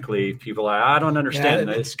that, frankly, people are, I don't understand.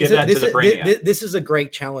 Yeah, Let's give that to the brain. This is a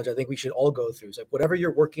great challenge I think we should all go through. It's like whatever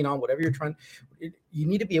you're working on, whatever you're trying, you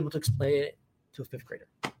need to be able to explain it to a fifth grader.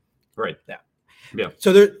 Right. Yeah.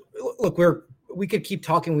 So look, we could keep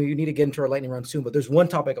talking. We need to get into our lightning round soon, but there's one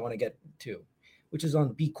topic I want to get to, which is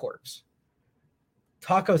on B Corps.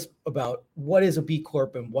 Talk us about what is a B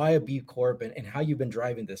Corp and why a B Corp and how you've been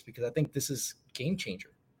driving this, because I think this is game changer.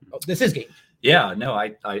 Oh, this is game changer. Yeah, no,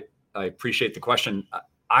 I appreciate the question.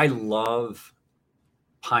 I love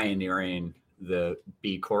pioneering the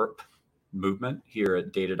B Corp movement here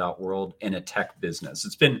at Data.World in a tech business.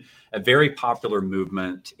 It's been a very popular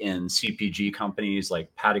movement in CPG companies like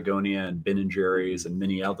Patagonia and Ben & Jerry's and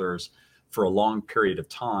many others for a long period of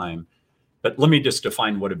time. But let me just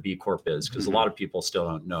define what a B Corp is, because a lot of people still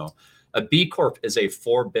don't know. A B Corp is a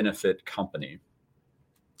for-benefit company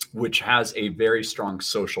which has a very strong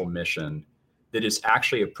social mission that is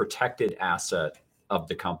actually a protected asset of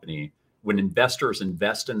the company. When investors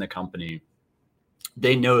invest in the company,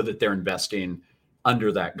 they know that they're investing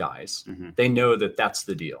under that guise. They know that that's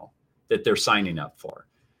the deal that they're signing up for.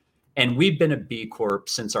 And we've been a B Corp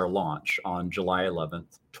since our launch on July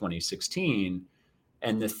 11th, 2016.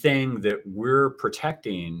 And the thing that we're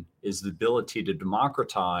protecting is the ability to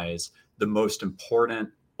democratize the most important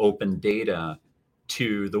open data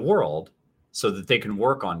to the world so that they can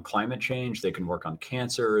work on climate change, they can work on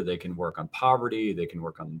cancer, they can work on poverty, they can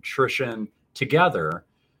work on nutrition together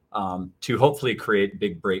to hopefully create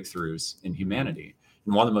big breakthroughs in humanity.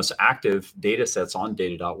 And one of the most active data sets on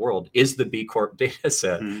Data.World is the B Corp data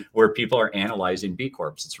set where people are analyzing B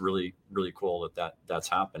Corps. It's really, really cool that that's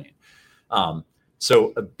happening.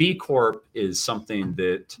 So a B Corp is something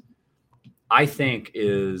that I think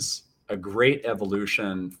is a great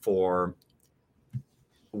evolution for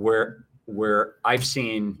where I've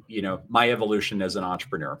seen, my evolution as an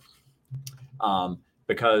entrepreneur.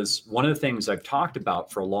 Because one of the things I've talked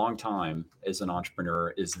about for a long time as an entrepreneur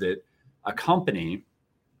is that a company,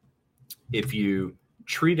 if you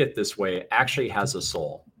treat it this way, actually has a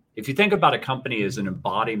soul. If you think about a company as an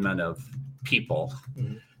embodiment of people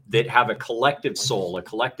that have a collective soul, a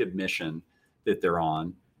collective mission that they're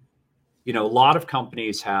on, a lot of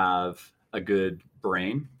companies have a good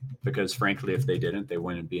brain, because frankly, if they didn't, they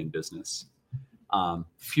wouldn't be in business.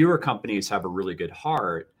 Fewer companies have a really good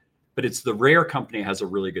heart, but it's the rare company has a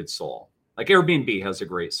really good soul. Like Airbnb has a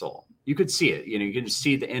great soul. You could see it, you can just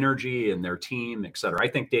see the energy in their team, et cetera. I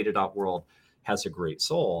think Data.World has a great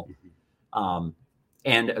soul.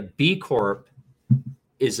 And a B Corp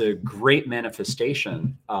is a great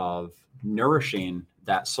manifestation of nourishing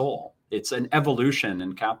that soul. It's an evolution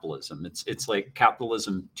in capitalism. It's like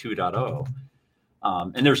capitalism 2.0.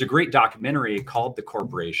 And there's a great documentary called The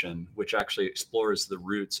Corporation, which actually explores the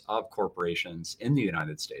roots of corporations in the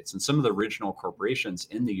United States. And some of the original corporations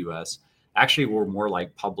in the US actually were more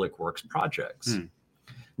like public works projects.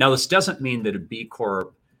 Now, this doesn't mean that a B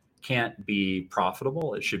Corp can't be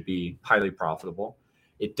profitable. It should be highly profitable.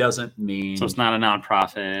 It doesn't mean... So it's not a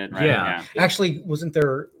nonprofit, right? Yeah. Actually, wasn't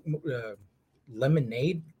there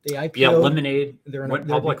Lemonade, the IPO? Yeah, Lemonade They're went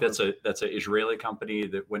public. That's an Israeli company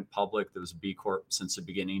that went public. That was a B Corp since the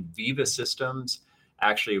beginning. Viva Systems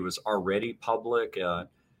actually was already public.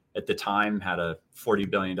 At the time, had a $40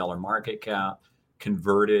 billion market cap,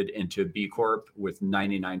 converted into a B Corp with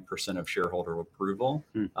 99% of shareholder approval.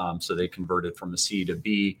 So they converted from a C to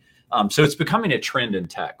B. So it's becoming a trend in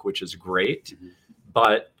tech, which is great.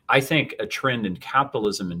 But I think a trend in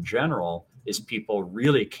capitalism in general is people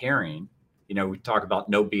really caring. We talk about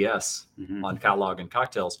no BS on Catalog and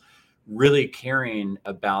Cocktails, really caring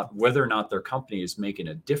about whether or not their company is making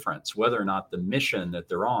a difference, whether or not the mission that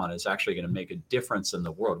they're on is actually going to make a difference in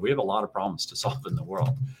the world. We have a lot of problems to solve in the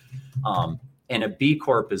world. And a B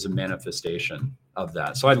Corp is a manifestation of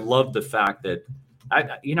that. So I love the fact that,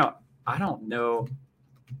 I don't know,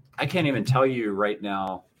 I can't even tell you right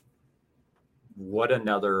now what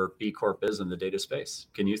another B Corp is in the data space.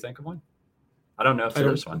 Can you think of one? I don't know if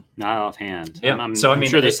there's one. Not offhand. Yeah. I'm So, I mean,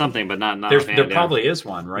 sure there's something, but not There offhand. Yeah. probably is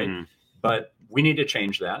one, right? Mhm. But we need to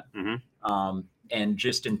change that. Mhm. And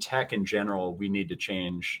just in tech in general, we need to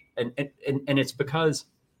change. And it's because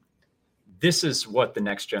this is what the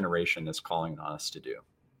next generation is calling on us to do.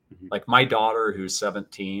 Mhm. Like my daughter, who's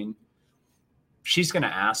 17, she's going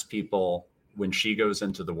to ask people when she goes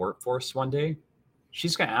into the workforce one day,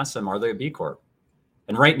 she's going to ask them, are they a B Corp?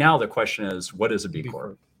 And right now the question is, what is a B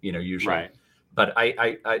Corp? Usually. Right. But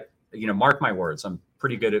I mark my words, I'm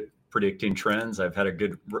pretty good at predicting trends. I've had a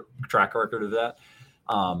good track record of that.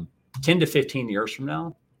 10 to 15 years from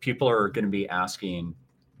now, people are going to be asking,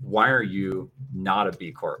 why are you not a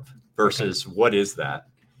B Corp versus what is that?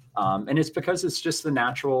 And it's because it's just the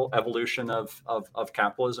natural evolution of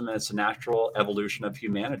capitalism. And it's a natural evolution of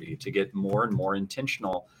humanity to get more and more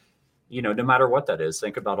intentional, no matter what that is.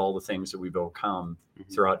 Think about all the things that we've overcome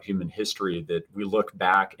throughout human history that we look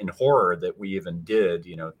back in horror that we even did,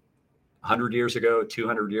 100 years ago,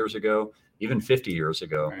 200 years ago, even 50 years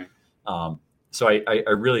ago. Right. So I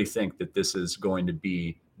really think that this is going to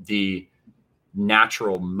be the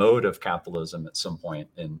natural mode of capitalism at some point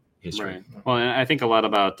in history. Right. Well, and I think a lot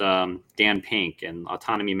about Dan Pink and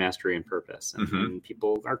autonomy, mastery, and purpose. And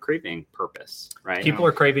people are craving purpose, right? People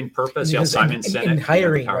are craving purpose. Yeah, Because Simon Sinek. in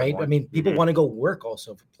hiring, right? PowerPoint. I mean, people Mhm. want to go work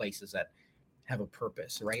also for places that have a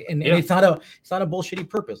purpose, right? And Yeah. it's not a bullshitty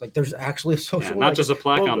purpose. Like there's actually a Yeah, social, not like, just a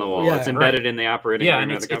plaque on the wall. yeah, it's embedded in the operating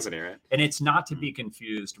agreement of the company, right? And it's not to be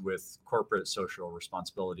confused with corporate social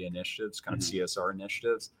responsibility initiatives, kind of CSR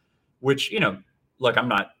initiatives, which, look, I'm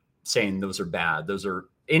not saying those are bad. Those are,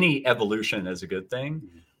 any evolution is a good thing,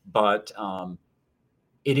 but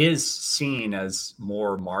it is seen as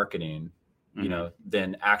more marketing,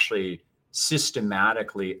 than actually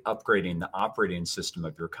systematically upgrading the operating system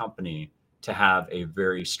of your company to have a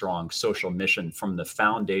very strong social mission from the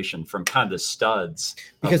foundation, from kind of the studs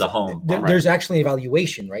of the home. There's actually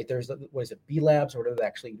evaluation, right? There's what is it, B Labs, or whatever, they're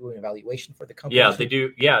actually doing evaluation for the company. Yeah, they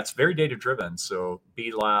do. Yeah, it's very data driven. So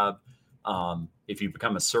B Lab, if you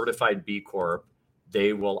become a certified B Corp,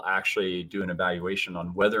 they will actually do an evaluation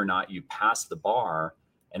on whether or not you pass the bar.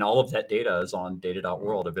 And all of that data is on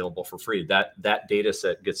data.world, available for free. That data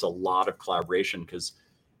set gets a lot of collaboration because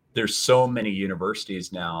there's so many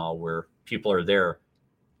universities now where people are there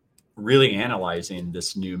really analyzing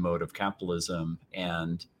this new mode of capitalism.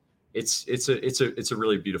 And it's a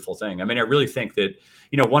really beautiful thing. I mean, I really think that,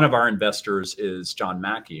 one of our investors is John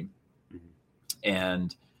Mackey.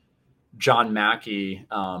 And John Mackey,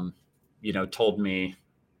 told me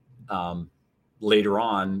later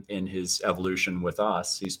on in his evolution with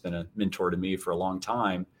us, he's been a mentor to me for a long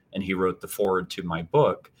time. And he wrote the foreword to my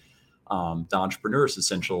book, The Entrepreneur's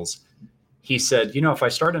Essentials. He said, if I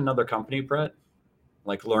start another company, Brett,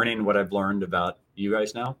 like learning what I've learned about you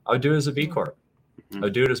guys now, I would do it as a B Corp. I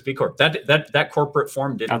would do it as B Corp. That corporate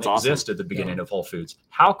form didn't exist at the beginning of Whole Foods.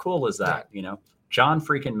 How cool is that? John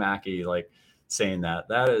freaking Mackey, saying that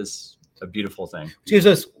is a beautiful thing.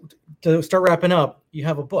 Jesus, to start wrapping up, you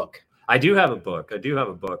have a book. I do have a book.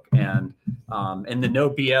 And in the no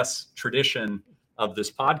BS tradition of this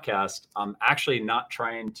podcast, I'm actually not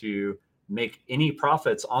trying to make any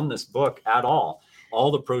profits on this book at all.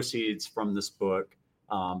 All the proceeds from this book,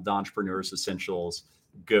 The Entrepreneur's Essentials,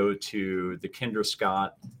 go to the Kendra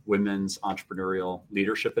Scott Women's Entrepreneurial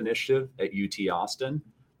Leadership Initiative at UT Austin,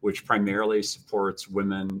 which primarily supports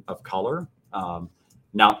women of color.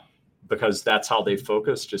 Not because that's how they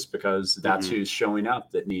focus, just because that's who's showing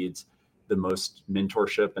up that needs the most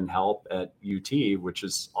mentorship and help at UT, which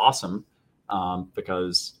is awesome,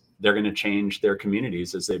 because they're going to change their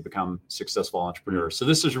communities as they become successful entrepreneurs. So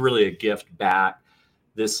this is really a gift back.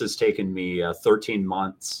 This has taken me 13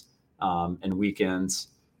 months and weekends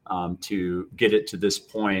to get it to this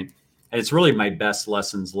point. And it's really my best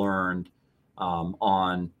lessons learned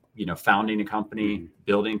on, founding a company,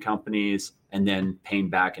 building companies, and then paying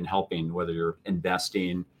back and helping, whether you're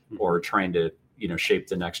investing or trying to, shape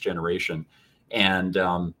the next generation. And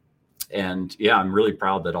yeah, I'm really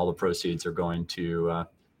proud that all the proceeds are going to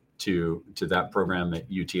that program at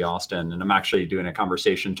UT Austin. And I'm actually doing a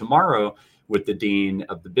conversation tomorrow with the dean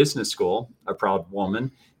of the business school, a proud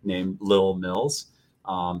woman named Lil Mills,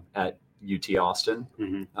 at UT Austin,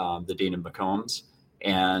 the dean of McCombs.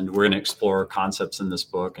 And we're going to explore concepts in this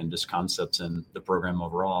book and just concepts in the program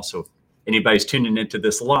overall. So if anybody's tuning into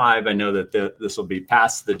this live, I know that this will be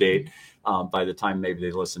past the date by the time maybe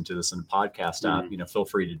they listen to this in the podcast app. Feel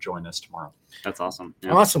free to join us tomorrow. That's awesome.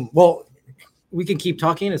 Yeah. Awesome. Well, we can keep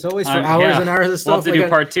talking as always for Yeah. hours and hours of stuff. We'll have to do Like,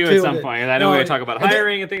 part two at some point. I know No, we're going to talk about and then-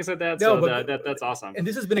 hiring and things like that. No, So but- that's awesome. And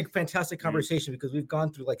this has been a fantastic conversation because we've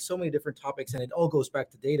gone through like so many different topics and it all goes back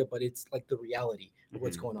to data, but it's like the reality of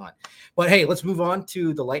what's going on. But hey, let's move on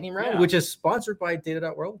to the lightning round, Yeah. which is sponsored by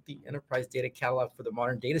Data.World, the enterprise data catalog for the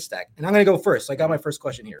modern data stack. And I'm going to go first. I got my first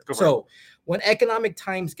question here. Go for So when economic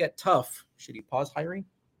times get tough, should you pause hiring?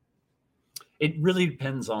 It really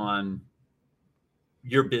depends on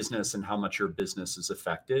your business and how much your business is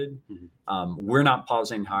affected. We're not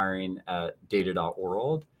pausing hiring at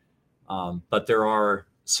Data.World, but there are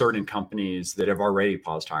certain companies that have already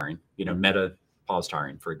paused hiring. Meta paused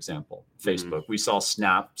hiring, for example. Facebook. We saw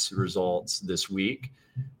Snap's results this week.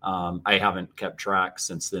 I haven't kept track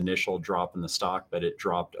since the initial drop in the stock, but it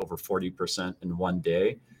dropped over 40% in one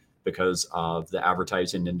day because of the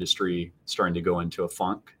advertising industry starting to go into a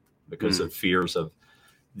funk because of fears of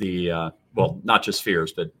the not just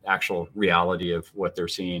fears, but actual reality of what they're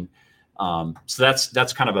seeing. So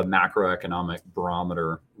that's kind of a macroeconomic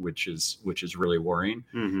barometer, which is really worrying.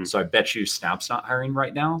 So I bet you Snap's not hiring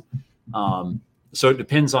right now. So it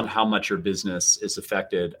depends on how much your business is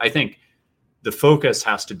affected. I think the focus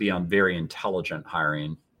has to be on very intelligent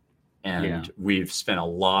hiring. And we've spent a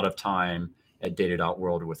lot of time at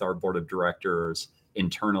Data.World with our board of directors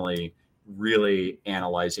internally, really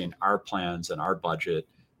analyzing our plans and our budget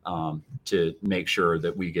to make sure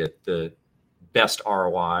that we get the best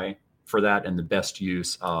ROI for that and the best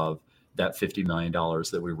use of that $50 million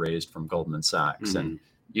that we raised from Goldman Sachs. And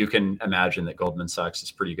you can imagine that Goldman Sachs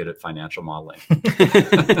is pretty good at financial modeling.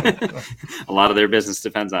 A lot of their business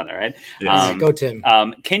depends on it, right? Yes. Go, Tim.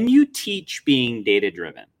 Can you teach being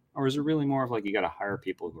data-driven? Or is it really more of like you got to hire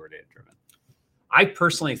people who are data-driven? I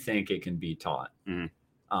personally think it can be taught.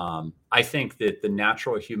 I think that the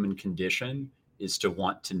natural human condition is to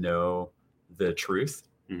want to know the truth.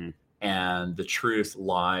 And the truth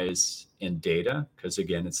lies in data, because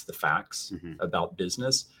again, it's the facts about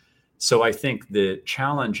business. So I think the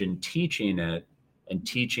challenge in teaching it and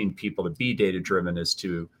teaching people to be data-driven is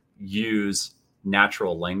to use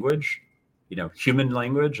natural language, human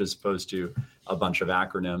language, as opposed to a bunch of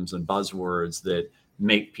acronyms and buzzwords that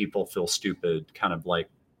make people feel stupid, kind of like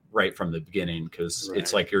right from the beginning, because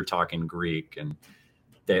it's like you're talking Greek and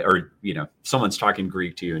someone's talking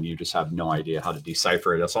Greek to you and you just have no idea how to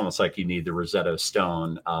decipher it. It's almost like you need the Rosetta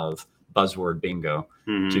Stone of buzzword bingo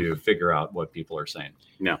to figure out what people are saying.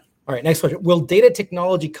 No. All right, next question. Will data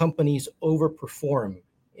technology companies overperform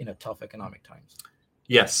in a tough economic times?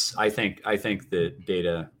 Yes, I think that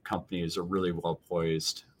data companies are really well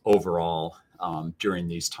poised overall during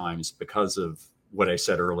these times because of what I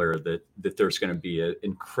said earlier, that there's going to be an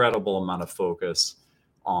incredible amount of focus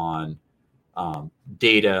on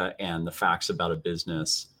data and the facts about a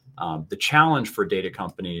business. The challenge for data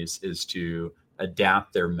companies is to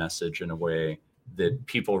adapt their message in a way that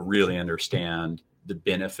people really understand the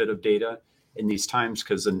benefit of data in these times,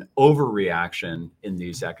 because an overreaction in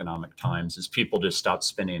these economic times is people just stop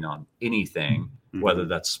spending on anything, whether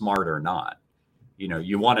that's smart or not.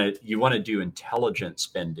 You want to do intelligent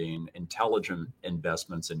spending, intelligent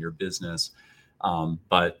investments in your business.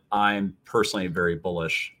 But I'm personally very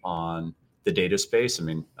bullish on the data space. I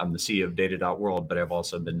mean, I'm the CEO of Data.World, but I've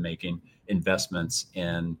also been making investments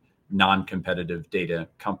in non-competitive data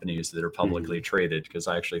companies that are publicly traded, because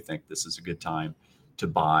I actually think this is a good time to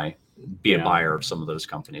be a buyer of some of those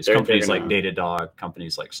companies. Companies like Datadog,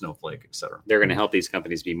 companies like Snowflake, et cetera. They're going to help these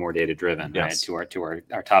companies be more data-driven, right? Yes. To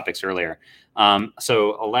our topics earlier.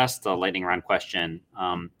 So a last lightning round question.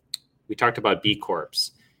 We talked about B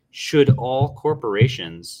Corps. Should all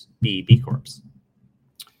corporations be B Corps?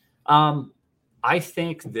 I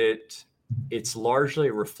think that it's largely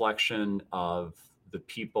a reflection of the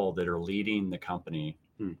people that are leading the company,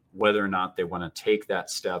 whether or not they want to take that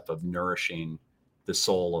step of nourishing the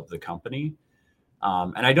soul of the company.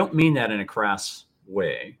 And I don't mean that in a crass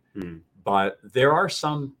way, but there are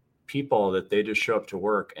some people that they just show up to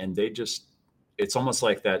work and it's almost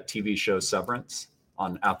like that TV show Severance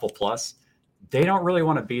on Apple Plus. They don't really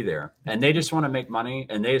want to be there, and they just want to make money,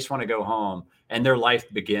 and they just want to go home, and their life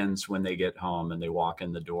begins when they get home and they walk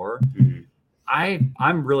in the door.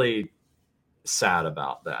 I'm really sad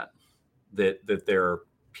about that there are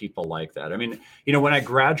people like that. I mean, when I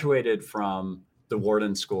graduated from the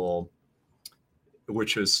Wharton School,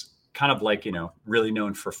 which was kind of like, really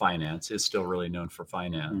known for finance, is still really known for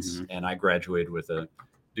finance. And I graduated with a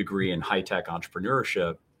degree in high-tech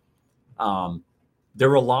entrepreneurship. There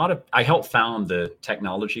were I helped found the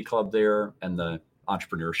technology club there and the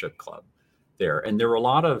entrepreneurship club there. And there were a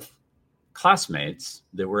lot of classmates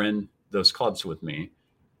that were in those clubs with me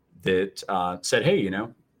that said, hey,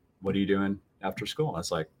 what are you doing after school. I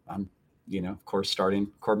was like, I'm, of course, starting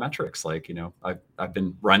Coremetrics. Like, I've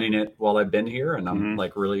been running it while I've been here, and I'm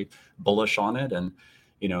like really bullish on it. And,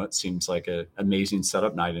 it seems like an amazing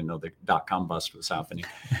setup. And I didn't know the .com bust was happening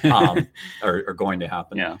or going to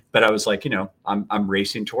happen. Yeah. But I was like, I'm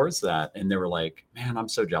racing towards that. And they were like, man, I'm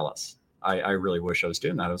so jealous. I really wish I was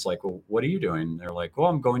doing that. I was like, well, what are you doing? And they're like, well,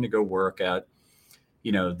 I'm going to go work at,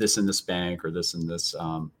 this and this bank or this and this,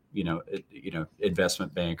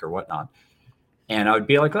 investment bank or whatnot. And I would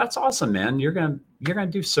be like, that's awesome, man. You're going to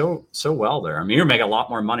do so well there. I mean, you're making a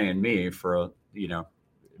lot more money than me for,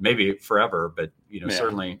 maybe forever, but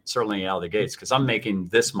certainly out of the gates, because I'm making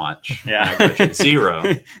this much. Yeah. And I bet you zero.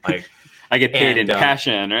 Like, I get paid in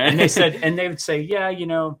passion, right? And they would say, yeah,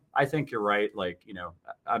 I think you're right. Like,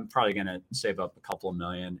 I'm probably going to save up a couple of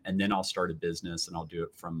million, and then I'll start a business and I'll do it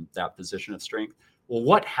from that position of strength. Well,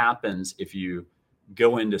 what happens if you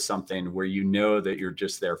go into something where that you're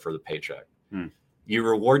just there for the paycheck? You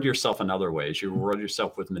reward yourself in other ways. You reward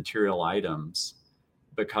yourself with material items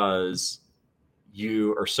because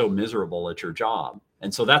you are so miserable at your job.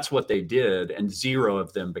 And so that's what they did. And zero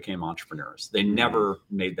of them became entrepreneurs. They never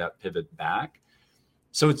made that pivot back.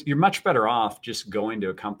 So you're much better off just going to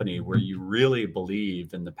a company where you really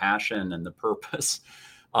believe in the passion and the purpose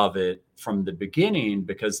of it from the beginning,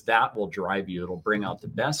 because that will drive you. It'll bring out the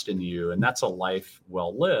best in you. And that's a life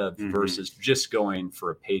well lived versus just going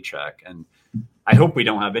for a paycheck. And I hope we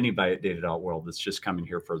don't have anybody at Data World that's just coming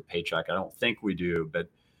here for the paycheck. I don't think we do, but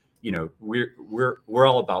we're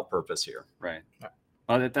all about purpose here. Right.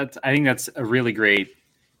 Well, I think that's a really great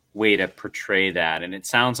way to portray that. And it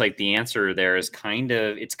sounds like the answer there is kind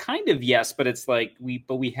of yes, but it's like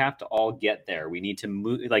we have to all get there. We need to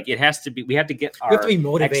move, like we have to get our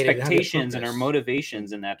expectations and our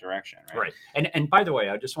motivations in that direction. Right. And by the way,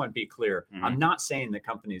 I just want to be clear. I'm not saying that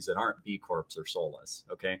companies that aren't B Corps are soulless.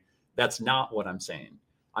 Okay. That's not what I'm saying.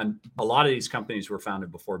 A lot of these companies were founded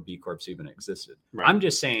before B Corps even existed. Right. I'm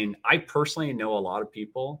just saying, I personally know a lot of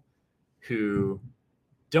people who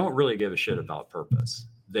don't really give a shit about purpose,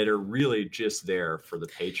 that are really just there for the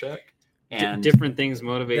paycheck. And different things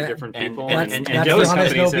motivate different people. And those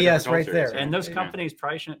companies, no BS right there. And those companies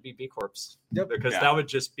probably shouldn't be B Corps, because that would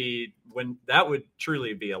just be that would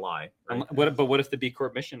truly be a lie. Right? But what if the B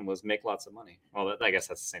Corp mission was make lots of money? Well, I guess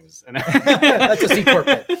that's the same as that's a C Corp.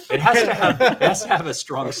 It has to have a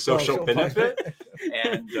strong social benefit.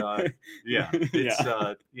 And it's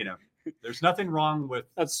there's nothing wrong with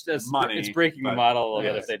that's money. It's breaking the model a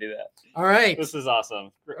little bit if they do that. All right. This is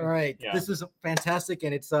awesome. All right. Yeah. This is fantastic.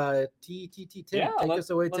 And it's Tim. Take us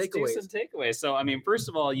away. Let's do some takeaways. So, I mean, first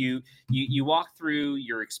of all, you walk through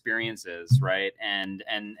your experiences, right? And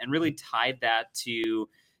really tied that to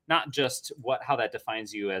not just how that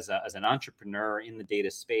defines you as an entrepreneur in the data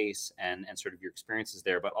space and sort of your experiences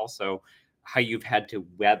there, but also how you've had to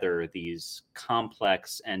weather these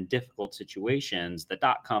complex and difficult situations, the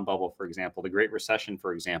dot-com bubble, for example, the Great Recession,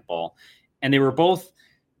 for example, and they were both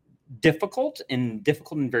difficult in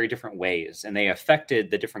very different ways, and they affected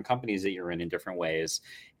the different companies that you're in different ways.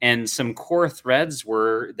 And some core threads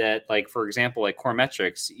were that, like, for example, like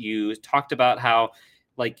Coremetrics, you talked about how,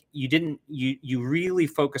 like, you really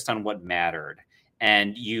focused on what mattered,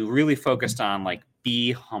 and you really focused on, like,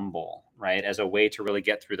 be humble, right? As a way to really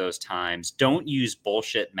get through those times. Don't use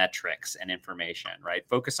bullshit metrics and information, right?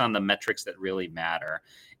 Focus on the metrics that really matter,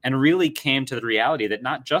 and really came to the reality that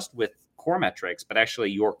not just with Coremetrics, but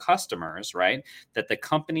actually your customers, right? That the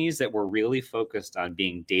companies that were really focused on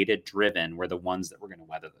being data driven were the ones that were going to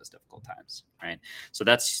weather those difficult times, right? So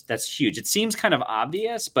that's huge. It seems kind of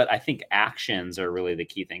obvious, but I think actions are really the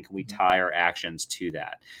key thing. Can we tie our actions to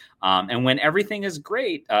that? And when everything is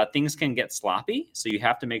great, things can get sloppy. So you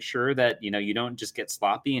have to make sure that, you don't just get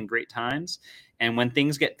sloppy in great times. And when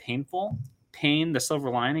things get painful, the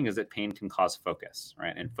silver lining is that pain can cause focus,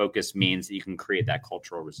 right? And focus means that you can create that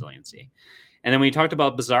cultural resiliency. And then when you talked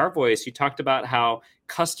about Bazaarvoice, you talked about how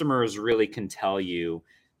customers really can tell you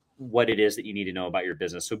what it is that you need to know about your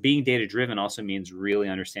business. So being data driven also means really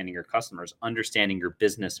understanding your customers, understanding your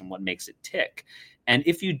business and what makes it tick. And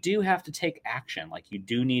if you do have to take action, like you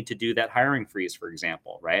do need to do that hiring freeze, for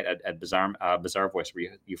example, right? At Bazaarvoice,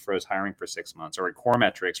 where you froze hiring for 6 months, or at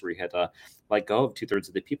Coremetrics, where you had to let go of 2/3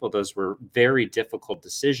 of the people. Those were very difficult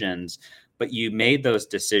decisions, but you made those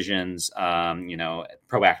decisions,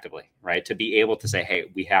 proactively, right? To be able to say,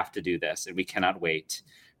 hey, we have to do this and we cannot wait.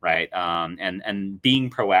 Right. And being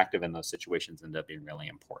proactive in those situations ended up being really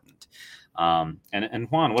important. And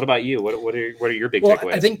Juan, what about you? What are your big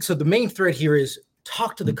takeaways? I think so. The main thread here is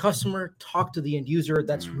talk to the customer, talk to the end user.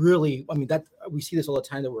 That's really, we see this all the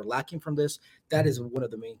time, that we're lacking from this. That is one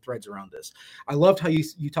of the main threads around this. I loved how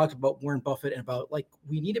you talked about Warren Buffett and about like,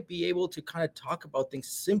 we need to be able to kind of talk about things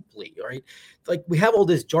simply, right? Like we have all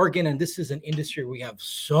this jargon, and this is an industry where we have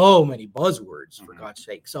so many buzzwords, for God's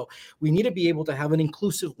sake. So we need to be able to have an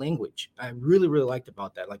inclusive language. I really, really liked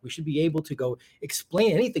about that. Like we should be able to go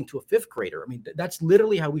explain anything to a fifth grader. I mean, that's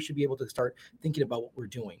literally how we should be able to start thinking about what we're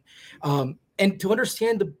doing. And to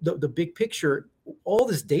understand the big picture, all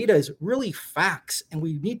this data is really facts, and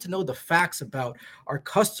we need to know the facts about our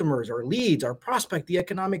customers, our leads, our prospect, the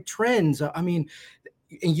economic trends. I mean,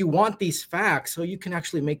 and you want these facts so you can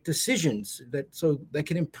actually make decisions that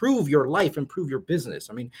can improve your life, improve your business.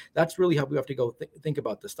 I mean, that's really how we have to go think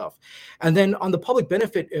about this stuff. And then on the public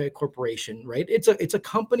benefit corporation, right? It's a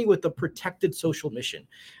company with a protected social mission.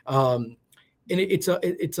 And it's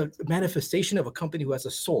a manifestation of a company who has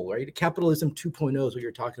a soul, right? Capitalism 2.0 is what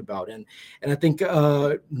you're talking about. And I think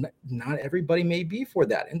not everybody may be for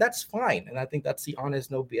that. And that's fine. And I think that's the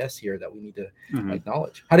honest, no BS here that we need to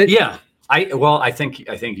acknowledge. I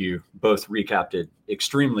think you both recapped it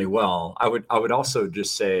extremely well. I would also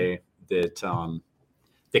just say that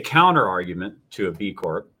the counter argument to a B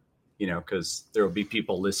Corp, because there will be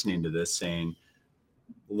people listening to this saying,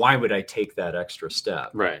 why would I take that extra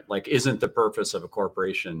step? Right. Like, isn't the purpose of a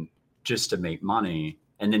corporation just to make money,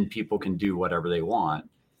 and then people can do whatever they want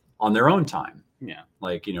on their own time? Yeah.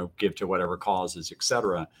 Like, give to whatever causes, et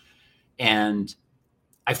cetera. And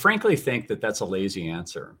I frankly think that that's a lazy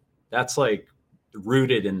answer. That's like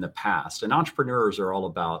rooted in the past, and entrepreneurs are all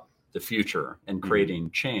about the future and creating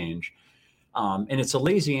change. And it's a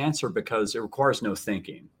lazy answer because it requires no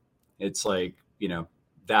thinking. It's like,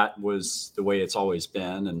 that was the way it's always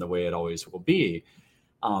been and the way it always will be.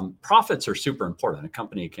 Profits are super important. A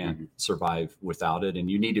company can't survive without it, and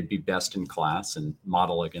you need to be best in class and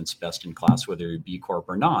model against best in class, whether you're B Corp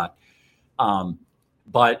or not.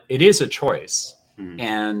 But it is a choice.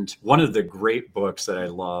 And one of the great books that I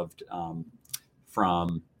loved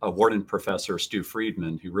from a Wharton professor, Stu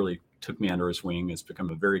Friedman, who really took me under his wing, has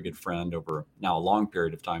become a very good friend over now a long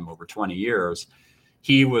period of time, over 20 years.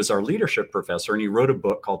 He was our leadership professor, and he wrote a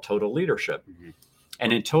book called Total Leadership.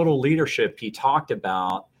 And in Total Leadership, he talked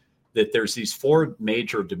about that there's these 4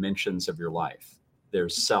 major dimensions of your life.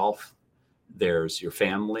 There's self, there's your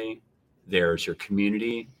family, there's your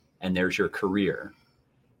community, and there's your career.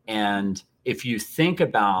 And if you think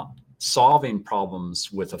about solving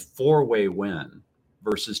problems with a 4-way win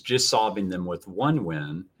versus just solving them with 1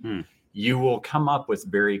 win, you will come up with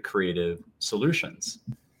very creative solutions.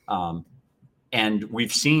 And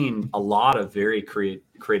we've seen a lot of very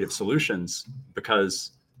creative solutions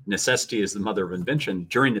because necessity is the mother of invention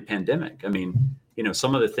during the pandemic. I mean,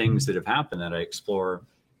 some of the things that have happened that I explore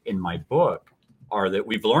in my book are that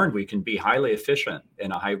we've learned we can be highly efficient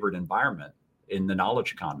in a hybrid environment in the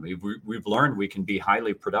knowledge economy. We've learned we can be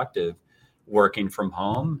highly productive working from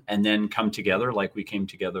home and then come together like we came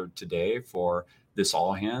together today for this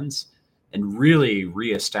all hands and really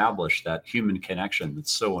reestablish that human connection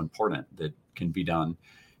that's so important that can be done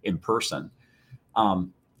in person.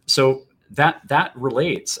 So that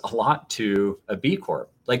relates a lot to a B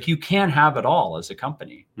Corp. Like, you can have it all as a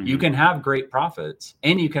company. You can have great profits,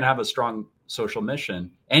 and you can have a strong social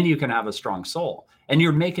mission, and you can have a strong soul. And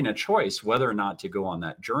you're making a choice whether or not to go on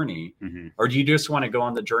that journey, or do you just want to go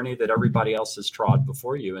on the journey that everybody else has trod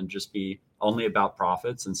before you and just be only about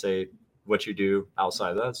profits and say what you do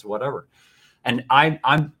outside of that's whatever. And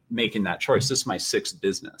I'm making that choice. This is my 6th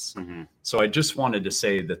business. So I just wanted to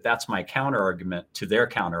say that that's my counter argument to their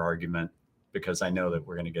counter argument, because I know that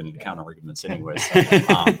we're going to get into counter arguments anyways.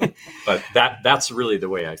 But that's really the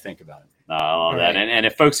way I think about it. I love that. And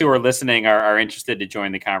if folks who are listening are interested to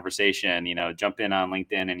join the conversation, jump in on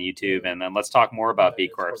LinkedIn and YouTube, and then let's talk more about B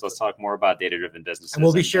Corps. Let's talk more about data-driven businesses. And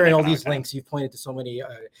we'll be sharing all these links. You've pointed to so many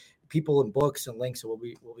people and books and links, so we'll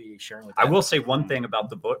be sharing with them. I will say one thing about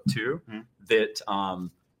the book too, that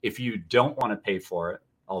if you don't want to pay for it,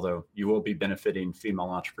 although you will be benefiting female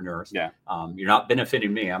entrepreneurs, you're not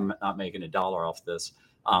benefiting me. I'm not making $1 off this.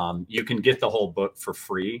 You can get the whole book for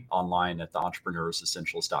free online at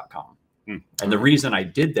theentrepreneursessentials.com. And the reason I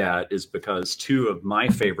did that is because 2 of my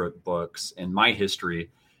favorite books in my history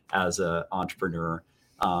as an entrepreneur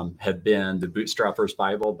have been The Bootstrapper's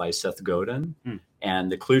Bible by Seth Godin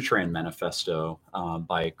and The Clue Train Manifesto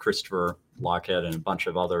by Christopher Lochhead and a bunch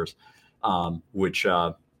of others, which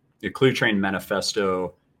the Clue Train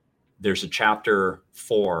Manifesto, there's a chapter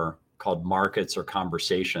 4 called Markets or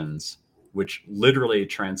Conversations, which literally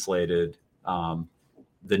translated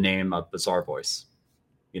the name of Bazaar Voice.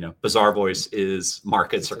 Bazaar Voice is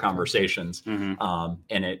markets or conversations.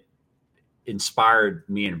 And inspired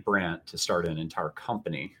me and Brent to start an entire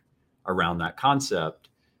company around that concept.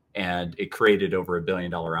 And it created over $1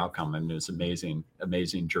 billion outcome. I mean, it was amazing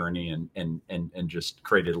journey and just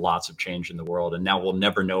created lots of change in the world. And now we'll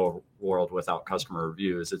never know a world without customer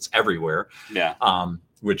reviews. It's everywhere. Yeah.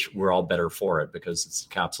 Which we're all better for it because it's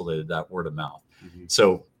encapsulated that word of mouth. Mm-hmm.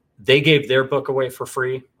 So they gave their book away for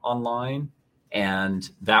free online. And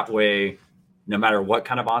that way, no matter what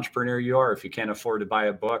kind of entrepreneur you are, if you can't afford to buy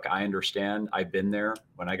a book, I understand. I've been there.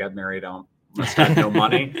 When I got married, I must have no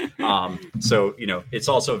money. So, it's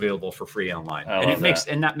also available for free online.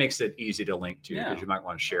 That makes it easy to link to because you might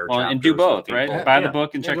want to share. And do both, right? Buy the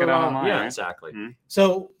book and check it out online. Yeah, right? Exactly. Mm-hmm.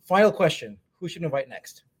 So final question, who should invite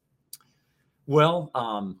next?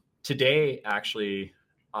 Well, today, actually,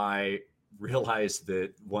 I realized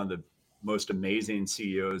that one of the most amazing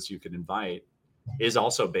CEOs you could invite is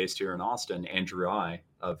also based here in Austin, Andrew Ai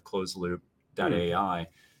of ClosedLoop.ai,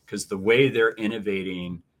 because the way they're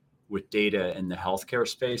innovating with data in the healthcare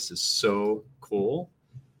space is so cool.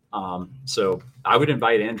 So I would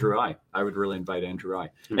invite Andrew Ai. I would really invite Andrew Ai.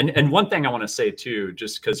 And one thing I want to say too,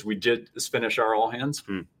 just because we did finish our all hands,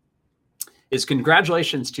 is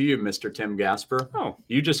congratulations to you, Mr. Tim Gasper. Oh,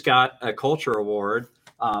 you just got a culture award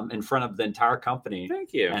in front of the entire company.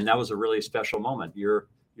 Thank you. And that was a really special moment. You're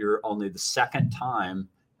only the second time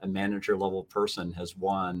a manager level person has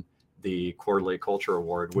won the quarterly culture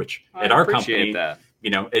award, which at our company, that.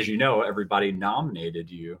 As you know, everybody nominated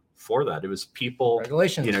you for that. It was people,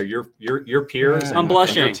 Congratulations. Your peers and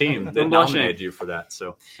your team that nominated you for that.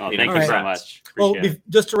 So thank you so much. Well,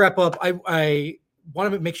 just to wrap up, I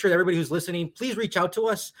want to make sure that everybody who's listening, please reach out to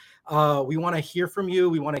us. We want to hear from you.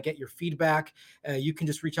 We want to get your feedback. You can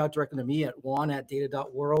just reach out directly to me at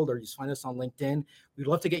juan@data.world or just find us on LinkedIn. We'd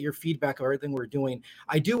love to get your feedback of everything we're doing.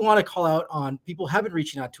 I do want to call out on people who have been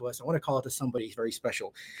reaching out to us. I want to call out to somebody very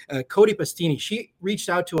special. Cody Pastini, she reached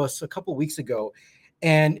out to us a couple weeks ago,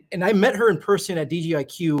 and I met her in person at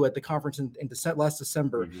DGIQ at the conference in last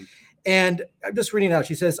December. Mm-hmm. And I'm just reading it out.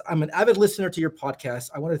 She says, I'm an avid listener to your podcast.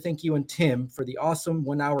 I want to thank you and Tim for the awesome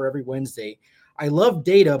 1 hour every Wednesday. I love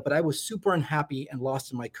data, but I was super unhappy and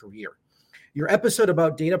lost in my career. Your episode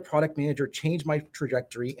about data product manager changed my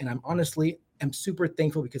trajectory, and I'm super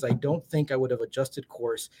thankful because I don't think I would have adjusted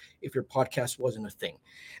course if your podcast wasn't a thing.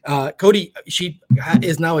 Cody, she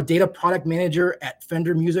is now a data product manager at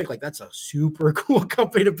Fender Music. Like, that's a super cool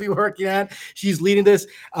company to be working at. She's leading this.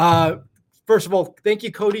 First of all, thank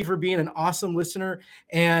you, Cody, for being an awesome listener.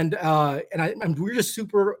 And we're just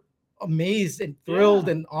super amazed and thrilled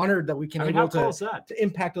and honored that we can able to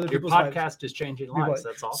impact other people's lives. Your podcast is changing lives.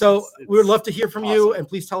 That's awesome. So we would love to hear from you, and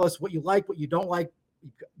please tell us what you like, what you don't like.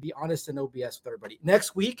 Be honest and OBS with everybody.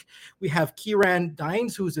 Next week, we have Kieran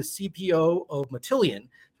Dines, who's a CPO of Matillion.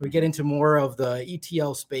 We get into more of the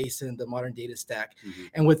ETL space and the modern data stack. Mm-hmm.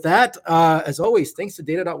 And with that, as always, thanks to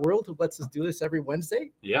Data.World, who lets us do this every Wednesday.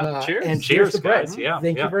 Yeah, cheers. And cheers, guys.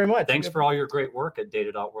 Thank you very much. Thanks for all your great work at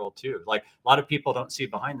Data.World, too. Like, a lot of people don't see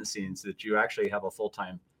behind the scenes that you actually have a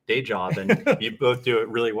full-time day job, and you both do it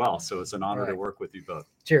really well. So it's an honor to work with you both.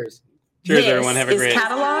 Cheers. Cheers, everyone. Have a great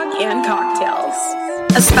Catalog and Cocktails.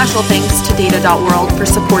 A special thanks to Data.World for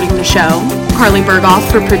supporting the show, Carly Berghoff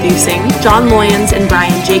for producing, John Loyens and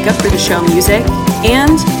Brian Jacob for the show music,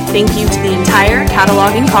 and thank you to the entire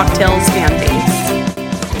Catalog and Cocktails fan base.